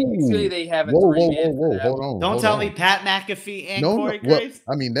kind of like, usually they have a whoa, 3-man. hold on. don't hold tell on. me Pat McAfee and No, Corey well, Graves.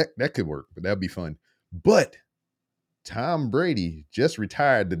 I mean that could work, but that'd be fun. But Tom Brady just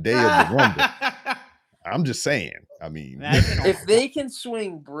retired the day of the Rumble. I'm just saying. I mean, If they can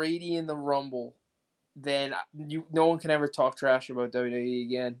swing Brady in the Rumble, then no one can ever talk trash about WWE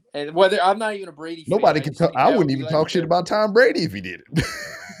again. And whether I'm not even a Brady fan, nobody can talk. I wouldn't even talk shit about Tom Brady if he did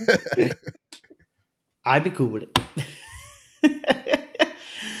it. I'd be cool with it.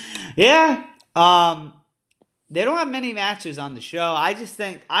 Yeah. They don't have many matches on the show. I just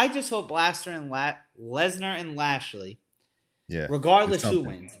hope Lesnar and Lashley, yeah, regardless who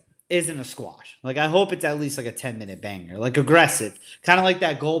wins, isn't a squash. Like, I hope it's at least like a 10-minute banger, like aggressive, kind of like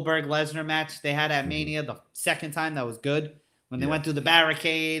that Goldberg Lesnar match they had at Mania the second time. That was good when they went through the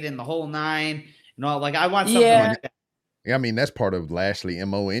barricade and the whole 9 and all. Like, I want something like that. Yeah, I mean that's part of Lashley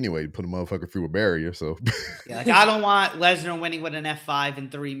MO anyway, to put a motherfucker through a barrier. So yeah, like I don't want Lesnar winning with an F5 in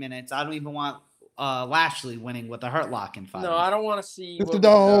 3 minutes. I don't even want Lashley winning with a Hurt Lock in 5 No, minutes. I don't want to see it's the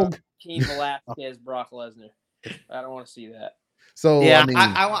dog. Cain Velasquez, Brock Lesnar. I don't want to see that. So yeah, I mean,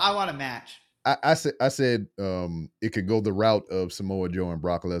 I want a match. I said it could go the route of Samoa Joe and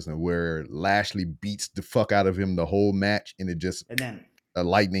Brock Lesnar, where Lashley beats the fuck out of him the whole match, and it just And then a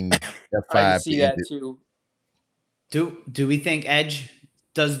lightning F5. I can see that too. Do we think Edge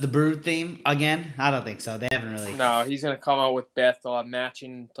does the Brood theme again? I don't think so. They haven't really. No, he's gonna come out with Beth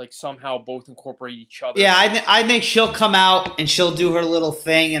matching, like somehow both incorporate each other. Yeah, I think she'll come out and she'll do her little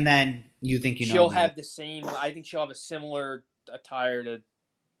thing, and then you think she'll have the same. I think she'll have a similar attire to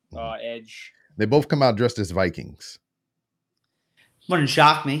Edge. They both come out dressed as Vikings. Wouldn't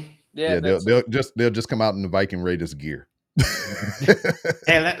shock me. Yeah, they'll just come out in the Viking Raiders gear.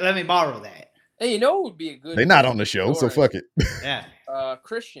 Hey, let me borrow that. Hey, you know it would be a good. They're not on the show, so fuck it. Yeah.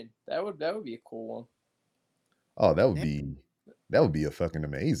 Christian, that would be a cool one. Oh, that would be a fucking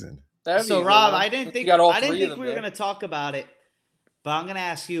amazing. So Rob, I didn't think we were gonna talk about it, but I'm gonna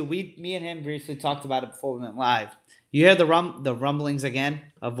ask you. Me and him briefly talked about it before we went live. You hear the rumblings again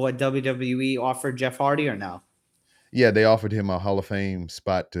of what WWE offered Jeff Hardy or no? Yeah, they offered him a Hall of Fame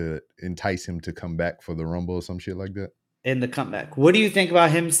spot to entice him to come back for the Rumble or some shit like that. In the comeback. What do you think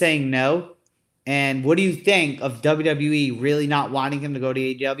about him saying no? And what do you think of WWE really not wanting him to go to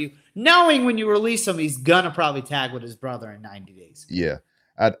AEW, knowing when you release him, he's going to probably tag with his brother in 90 days? Yeah,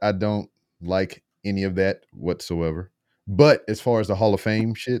 I don't like any of that whatsoever. But as far as the Hall of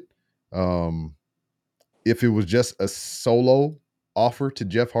Fame shit, if it was just a solo offer to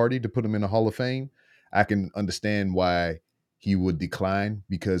Jeff Hardy to put him in the Hall of Fame, I can understand why he would decline.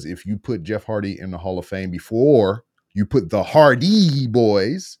 Because if you put Jeff Hardy in the Hall of Fame before you put the Hardy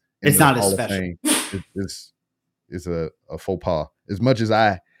Boys, it's not as special. It's a faux pas. As much as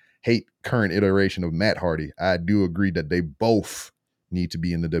I hate current iteration of Matt Hardy, I do agree that they both need to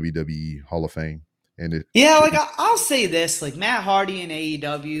be in the WWE Hall of Fame. And I'll say this, like Matt Hardy in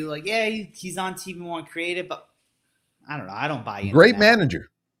AEW, like he's on TV One creative, but I don't know, I don't buy it. Great manager.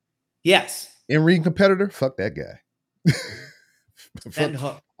 Yes. In-ring competitor, fuck that guy.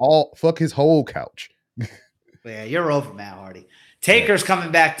 fuck his whole couch. Yeah, you're over Matt Hardy. Taker's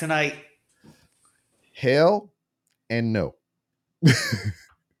coming back tonight. Hell and no.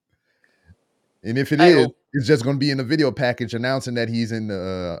 And if it is, it's just going to be in a video package announcing that he's in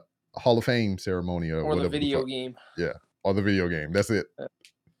the Hall of Fame ceremony or whatever. The video game. Yeah, or the video game. That's it.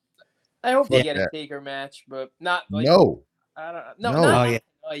 I hope they get a Taker match, but not like no. I don't know.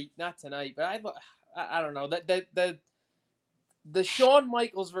 Not tonight. But I don't know that the Shawn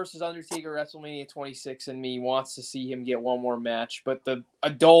Michaels versus Undertaker WrestleMania 26 in me wants to see him get one more match, but the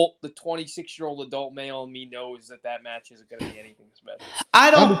 26-year-old adult male in me knows that match isn't going to be anything special. I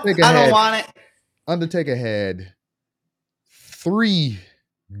don't want it. Undertaker had 3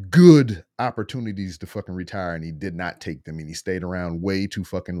 good opportunities to fucking retire, and he did not take them, and he stayed around way too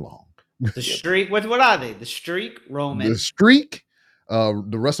fucking long. The streak. What are they? The streak, Roman. The streak. The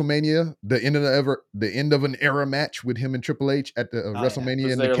WrestleMania, the end of an era match with him and Triple H at the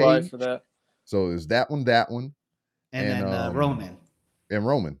WrestleMania in the cage. For that. So is that one, and then Roman. And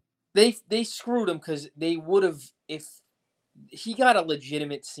Roman. They screwed him because they would have, if he got a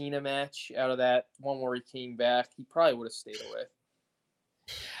legitimate Cena match out of that one where he came back, he probably would have stayed away.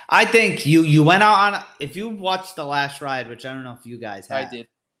 I think you went out on, if you watched The Last Ride, which I don't know if you guys have. I did.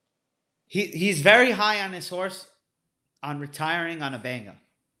 He's very high on his horse on retiring on a banger.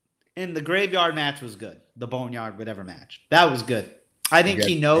 And the graveyard match was good. The boneyard, whatever match. That was good. I think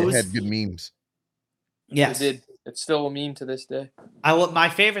he knows. It had good memes. Yes. It did. It's still a meme to this day. My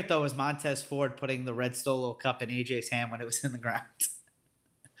favorite though was Montez Ford putting the red Stolo cup in AJ's hand when it was in the ground.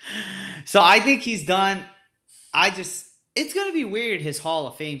 So I think he's done. It's gonna be weird, his Hall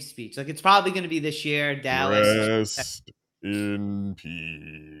of Fame speech. Like it's probably gonna be this year, Dallas. Rest in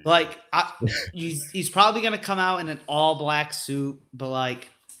peace. Like he's probably gonna come out in an all black suit, but like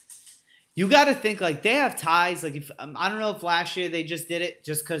you got to think like they have ties. Like if I don't know if last year they just did it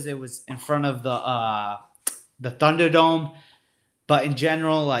just because it was in front of the Thunderdome, but in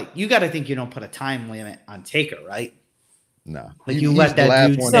general, like you got to think you don't put a time limit on Taker, right? No, like you let that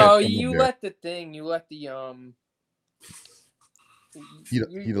dude. No, you let the He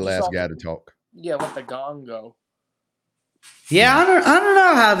the last guy to talk. Yeah, let the gong go. Yeah, I don't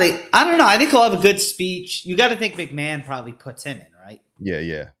know how they. I don't know. I think he'll have a good speech. You got to think McMahon probably puts him in, right?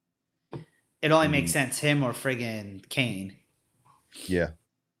 Yeah. It only makes sense him or friggin' Kane. Yeah,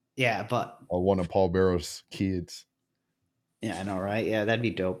 but or one of Paul Bearer's kids. Yeah, I know, right? Yeah, that'd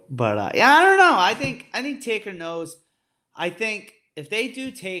be dope. But yeah, I don't know. I think Taker knows. I think if they do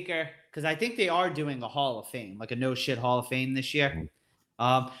Taker, because I think they are doing a Hall of Fame, like a no shit Hall of Fame this year.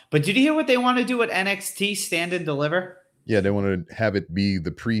 But did you hear what they want to do with NXT Stand and Deliver? Yeah, they want to have it be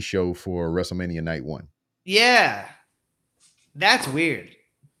the pre-show for WrestleMania Night 1. Yeah, that's weird.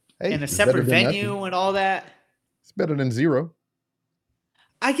 Hey, in a separate venue and all that. It's better than 0.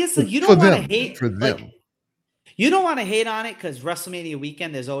 I guess like, you don't want to hate for them. Like, you don't want to hate on it because WrestleMania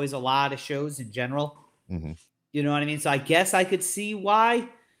weekend, there's always a lot of shows in general. Mm-hmm. You know what I mean? So I guess I could see why.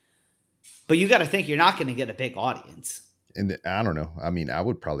 But you got to think you're not going to get a big audience. And I don't know. I mean, I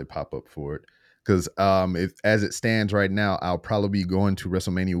would probably pop up for it because if as it stands right now, I'll probably be going to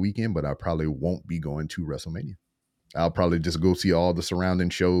WrestleMania weekend, but I probably won't be going to WrestleMania. I'll probably just go see all the surrounding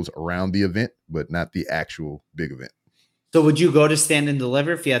shows around the event, but not the actual big event. So would you go to Stand and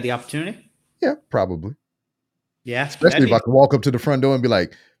Deliver if you had the opportunity? Yeah, probably. Yeah. Especially if I could walk up to the front door and be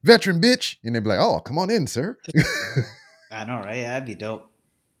like, veteran bitch. And they'd be like, oh, come on in, sir. I know, right? Yeah, that'd be dope.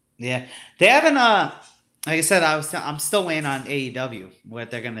 Yeah. They haven't, like I said, I'm still waiting on AEW where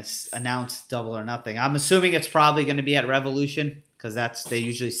they're going to announce Double or Nothing. I'm assuming it's probably going to be at Revolution because they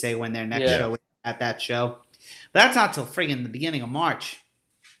usually say when their next show is at that show. But that's not till friggin' the beginning of March.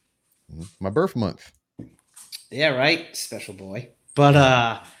 My birth month. Yeah, right. Special boy.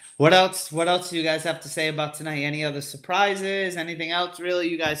 But what else do you guys have to say about tonight? Any other surprises? Anything else really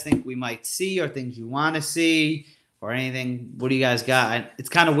you guys think we might see or things you want to see or anything? What do you guys got? It's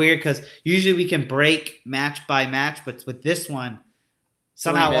kind of weird because usually we can break match by match, but with this one,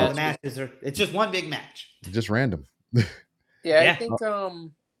 somehow all the matches it's just one big match. Just random. Yeah,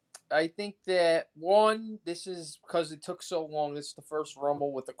 I think that this is because it took so long. This is the first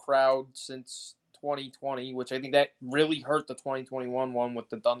Rumble with the crowd since 2020, which I think that really hurt the 2021 one with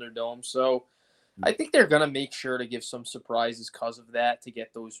the Thunderdome. So I think they're going to make sure to give some surprises because of that to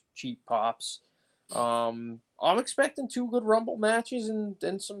get those cheap pops. I'm expecting 2 good Rumble matches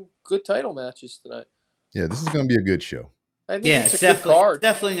and some good title matches tonight. Yeah, this is going to be a good show. I think it's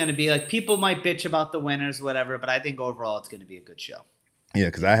definitely going to be like people might bitch about the winners, whatever, but I think overall it's going to be a good show. Yeah,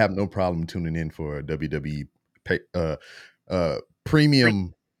 because I have no problem tuning in for a WWE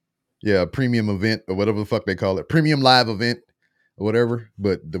premium, premium event or whatever the fuck they call it, premium live event or whatever.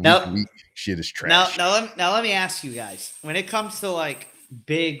 But the week shit is trash. Now let me ask you guys: when it comes to like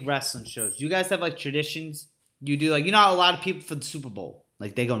big wrestling shows, do you guys have like traditions? You do like how a lot of people for the Super Bowl,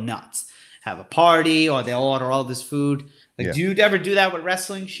 like they go nuts, have a party or they'll order all this food. Like, do you ever do that with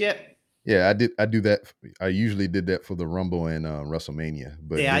wrestling shit? Yeah, I do that. I usually did that for the Rumble and WrestleMania,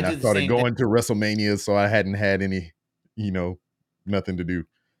 but then I started going to WrestleMania, so I hadn't had any, nothing to do.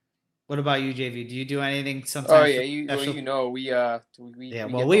 What about you, JV? Do you do anything sometimes? Oh yeah,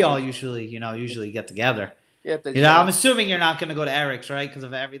 we all usually get together. I'm assuming you're not going to go to Eric's, right? Because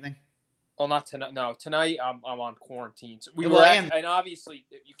of everything. Well, not tonight. No, tonight I'm on quarantine. So and obviously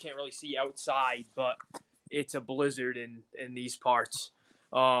you can't really see outside, but it's a blizzard in these parts.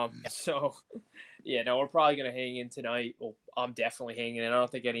 So we're probably gonna hang in tonight. Well, I'm definitely hanging in. I don't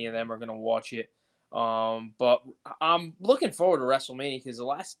think any of them are gonna watch it. But I'm looking forward to WrestleMania because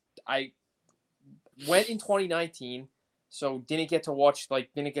I went in 2019, so didn't get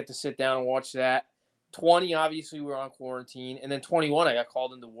to sit down and watch that. 20, obviously we were on quarantine, and then 21 I got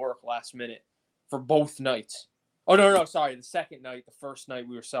called into work last minute for both nights. Oh no, sorry, the second night. The first night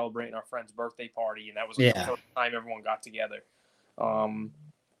we were celebrating our friend's birthday party, and that was the first time everyone got together.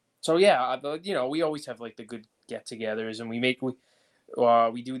 So we always have like the good get-togethers, and we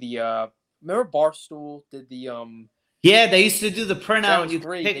do the remember Barstool did the they used to do the printout. They did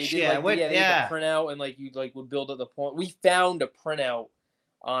the printout, and you would build up the point. We found a printout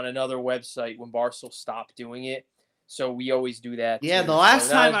on another website when Barstool stopped doing it. So we always do that. Yeah, too. the last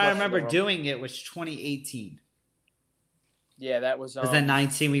So not time as I much for the remember Rumble. doing it was 2018. Yeah, that was. Because then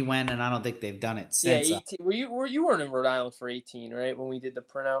 19 we went, and I don't think they've done it Yeah, since. 18. You weren't in Rhode Island for 18, right? When we did the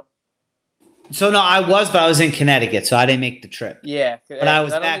printout. So no, I was, but I was in Connecticut, so I didn't make the trip. Yeah, But I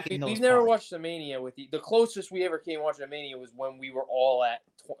was don't back think in those we've never parts. watched the Mania with you. The closest we ever came watching a Mania was when we were all at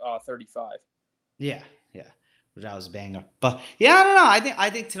 35. Yeah, which I was a banger. But yeah, I don't know. I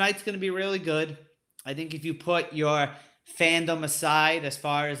think tonight's gonna be really good. I think if you put your fandom aside, as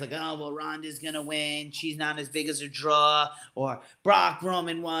far as like, oh well, Ronda's gonna win, she's not as big as a draw, or Brock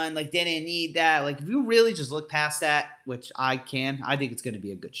Roman won, like they didn't need that. Like if you really just look past that, which I can, I think it's gonna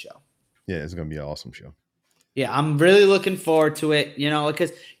be a good show. Yeah, it's gonna be an awesome show. Yeah, I'm really looking forward to it,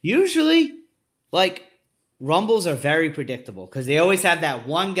 because usually, like, Rumbles are very predictable because they always have that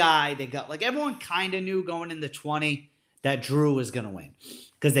one guy they got. Like, everyone kind of knew going into 20 that Drew was going to win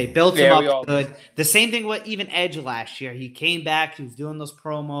because they built him up good. The same thing with even Edge last year. He came back, he was doing those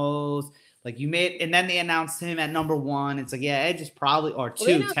promos. Like, and then they announced him at number 1. It's like, yeah, Edge is probably, or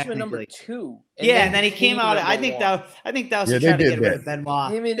 2, technically. Number 2. And then he came out. I think that was to try to get rid of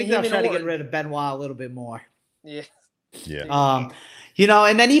Benoit. I think that was trying to get rid of Benoit a little bit more. Yeah.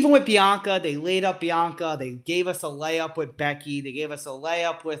 And then even with Bianca, they laid up Bianca. They gave us a layup with Becky. They gave us a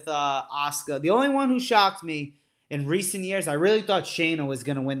layup with Asuka. The only one who shocked me in recent years, I really thought Shayna was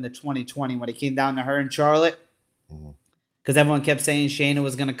going to win the 2020 when it came down to her and Charlotte. Because everyone kept saying Shayna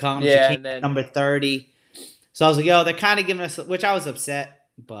was going to come. Yeah, she came and then number 30. So I was like, yo, they're kind of giving us, which I was upset.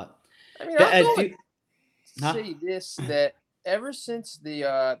 But I mean, I'll say this, that ever since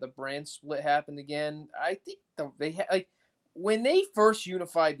the brand split happened again, I think they had like when they first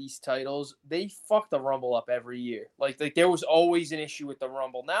unified these titles, they fucked the Rumble up every year. Like there was always an issue with the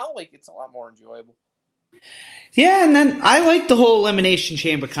Rumble. Now, like it's a lot more enjoyable. Yeah, and then I like the whole Elimination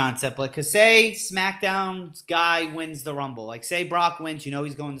Chamber concept. Like, cause say SmackDown's guy wins the Rumble. Like, say Brock wins,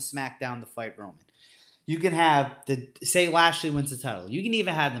 he's going to SmackDown to fight Roman. You can have say Lashley wins the title. You can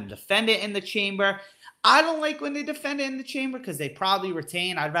even have them defend it in the Chamber. I don't like when they defend it in the Chamber because they probably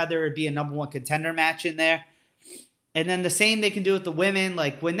retain. I'd rather it be a number 1 contender match in there. And then the same they can do with the women.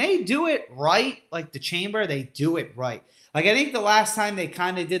 Like when they do it right, like the Chamber, they do it right. Like I think the last time they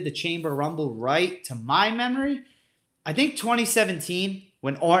kind of did the Chamber Rumble right, to my memory, I think 2017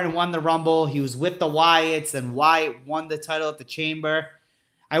 when Orton won the Rumble, he was with the Wyatts, and Wyatt won the title at the Chamber.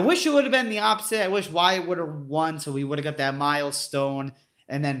 I wish it would have been the opposite. I wish Wyatt would have won so we would have got that milestone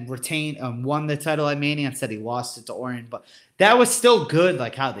and then won the title at Mania and said he lost it to Orton. But that was still good,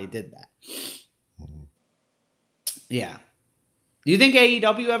 like how they did that. Yeah. Do you think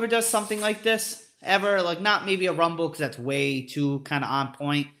AEW ever does something like this? Ever? Like not maybe a Rumble because that's way too kind of on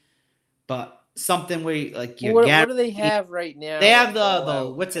point, but something where like you're what do they have right now? They have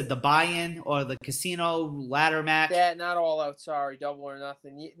the buy-in or the casino ladder match. Yeah, not All Out. Sorry, Double or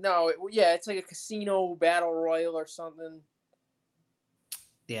Nothing. No, it's like a casino battle royal or something.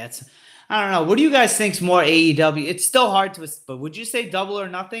 Yeah, I don't know. What do you guys think's more AEW? It's still hard to, but would you say Double or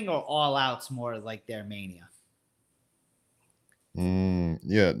Nothing or All Out's more like their Mania?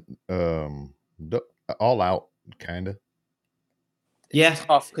 Yeah, All Out, kind of. Yeah,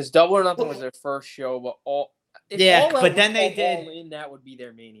 tough because Double or Nothing was their first show, but but then they did All In. That would be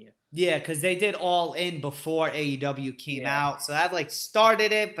their Mania. Yeah, because they did All In before AEW came out, so that like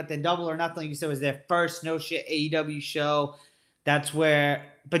started it. But then Double or Nothing, you said, was their first no shit AEW show. That's where,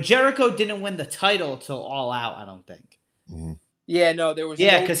 but Jericho didn't win the title till All Out, I don't think. Mm-hmm. Yeah, no, there was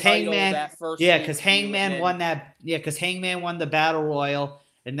because Hangman. Because Hangman won that. Yeah, because Hangman won the Battle Royal,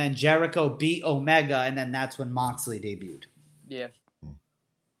 and then Jericho beat Omega, and then that's when Moxley debuted. Yeah.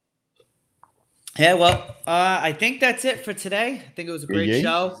 Yeah, well, I think that's it for today. I think it was a great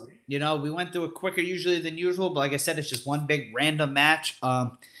show. We went through it quicker usually than usual, but like I said, it's just one big random match.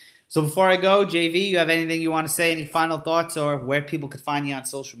 So before I go, JV, you have anything you want to say? Any final thoughts or where people could find you on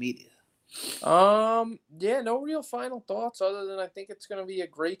social media? Yeah, no real final thoughts other than I think it's going to be a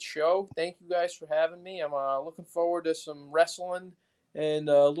great show. Thank you guys for having me. I'm looking forward to some wrestling and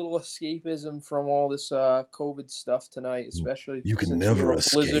a little escapism from all this COVID stuff tonight, especially. You can never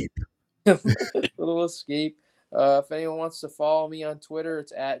escape. A little escape. If anyone wants to follow me on Twitter,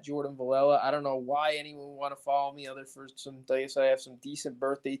 it's at Jordan Valella. I don't know why anyone would want to follow me other for some days. I have some decent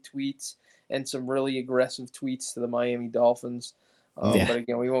birthday tweets and some really aggressive tweets to the Miami Dolphins. But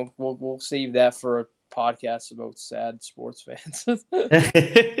again, we'll save that for a podcast about sad sports fans.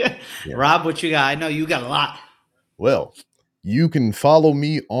 Rob, what you got? I know you got a lot. Well, you can follow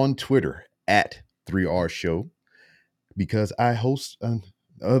me on Twitter at 3R Show because I host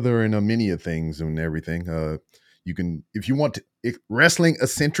other and many of things and everything. You can, if you want to, wrestling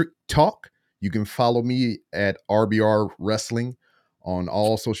eccentric talk, you can follow me at RBR Wrestling on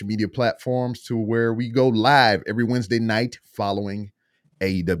all social media platforms, to where we go live every Wednesday night following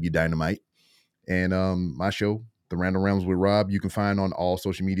AEW Dynamite. And my show, The Random Realms with Rob, you can find on all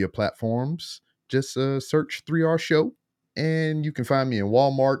social media platforms. Just search 3R Show, and you can find me in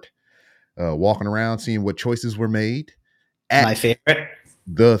Walmart, walking around seeing what choices were made at My favorite.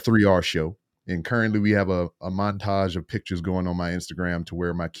 The 3R Show. And currently we have a montage of pictures going on my Instagram, to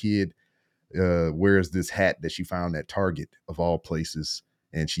where my kid wears this hat that she found at Target of all places,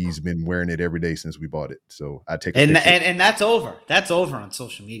 and she's been wearing it every day since we bought it. So I take a And picture. and that's over. That's over on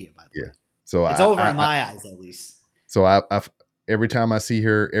social media, by the way. Yeah. So It's over in my eyes, at least. So I every time I see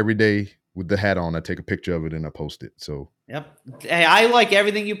her every day with the hat on, I take a picture of it and I post it. So Yep. Hey, I like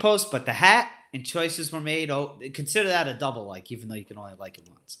everything you post, but the hat and choices were made. Oh, consider that a double like, even though you can only like it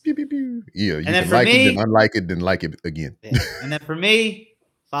once. pew, pew, pew. Yeah, you And then can for like it, me- then unlike it, then like it again. Yeah. And then for me,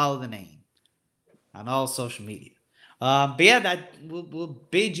 follow the name on all social media. But yeah, that we'll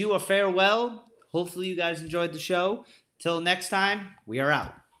bid you a farewell. Hopefully, you guys enjoyed the show. Till next time, we are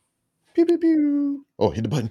out. Pew, pew, pew. Oh, hit the button.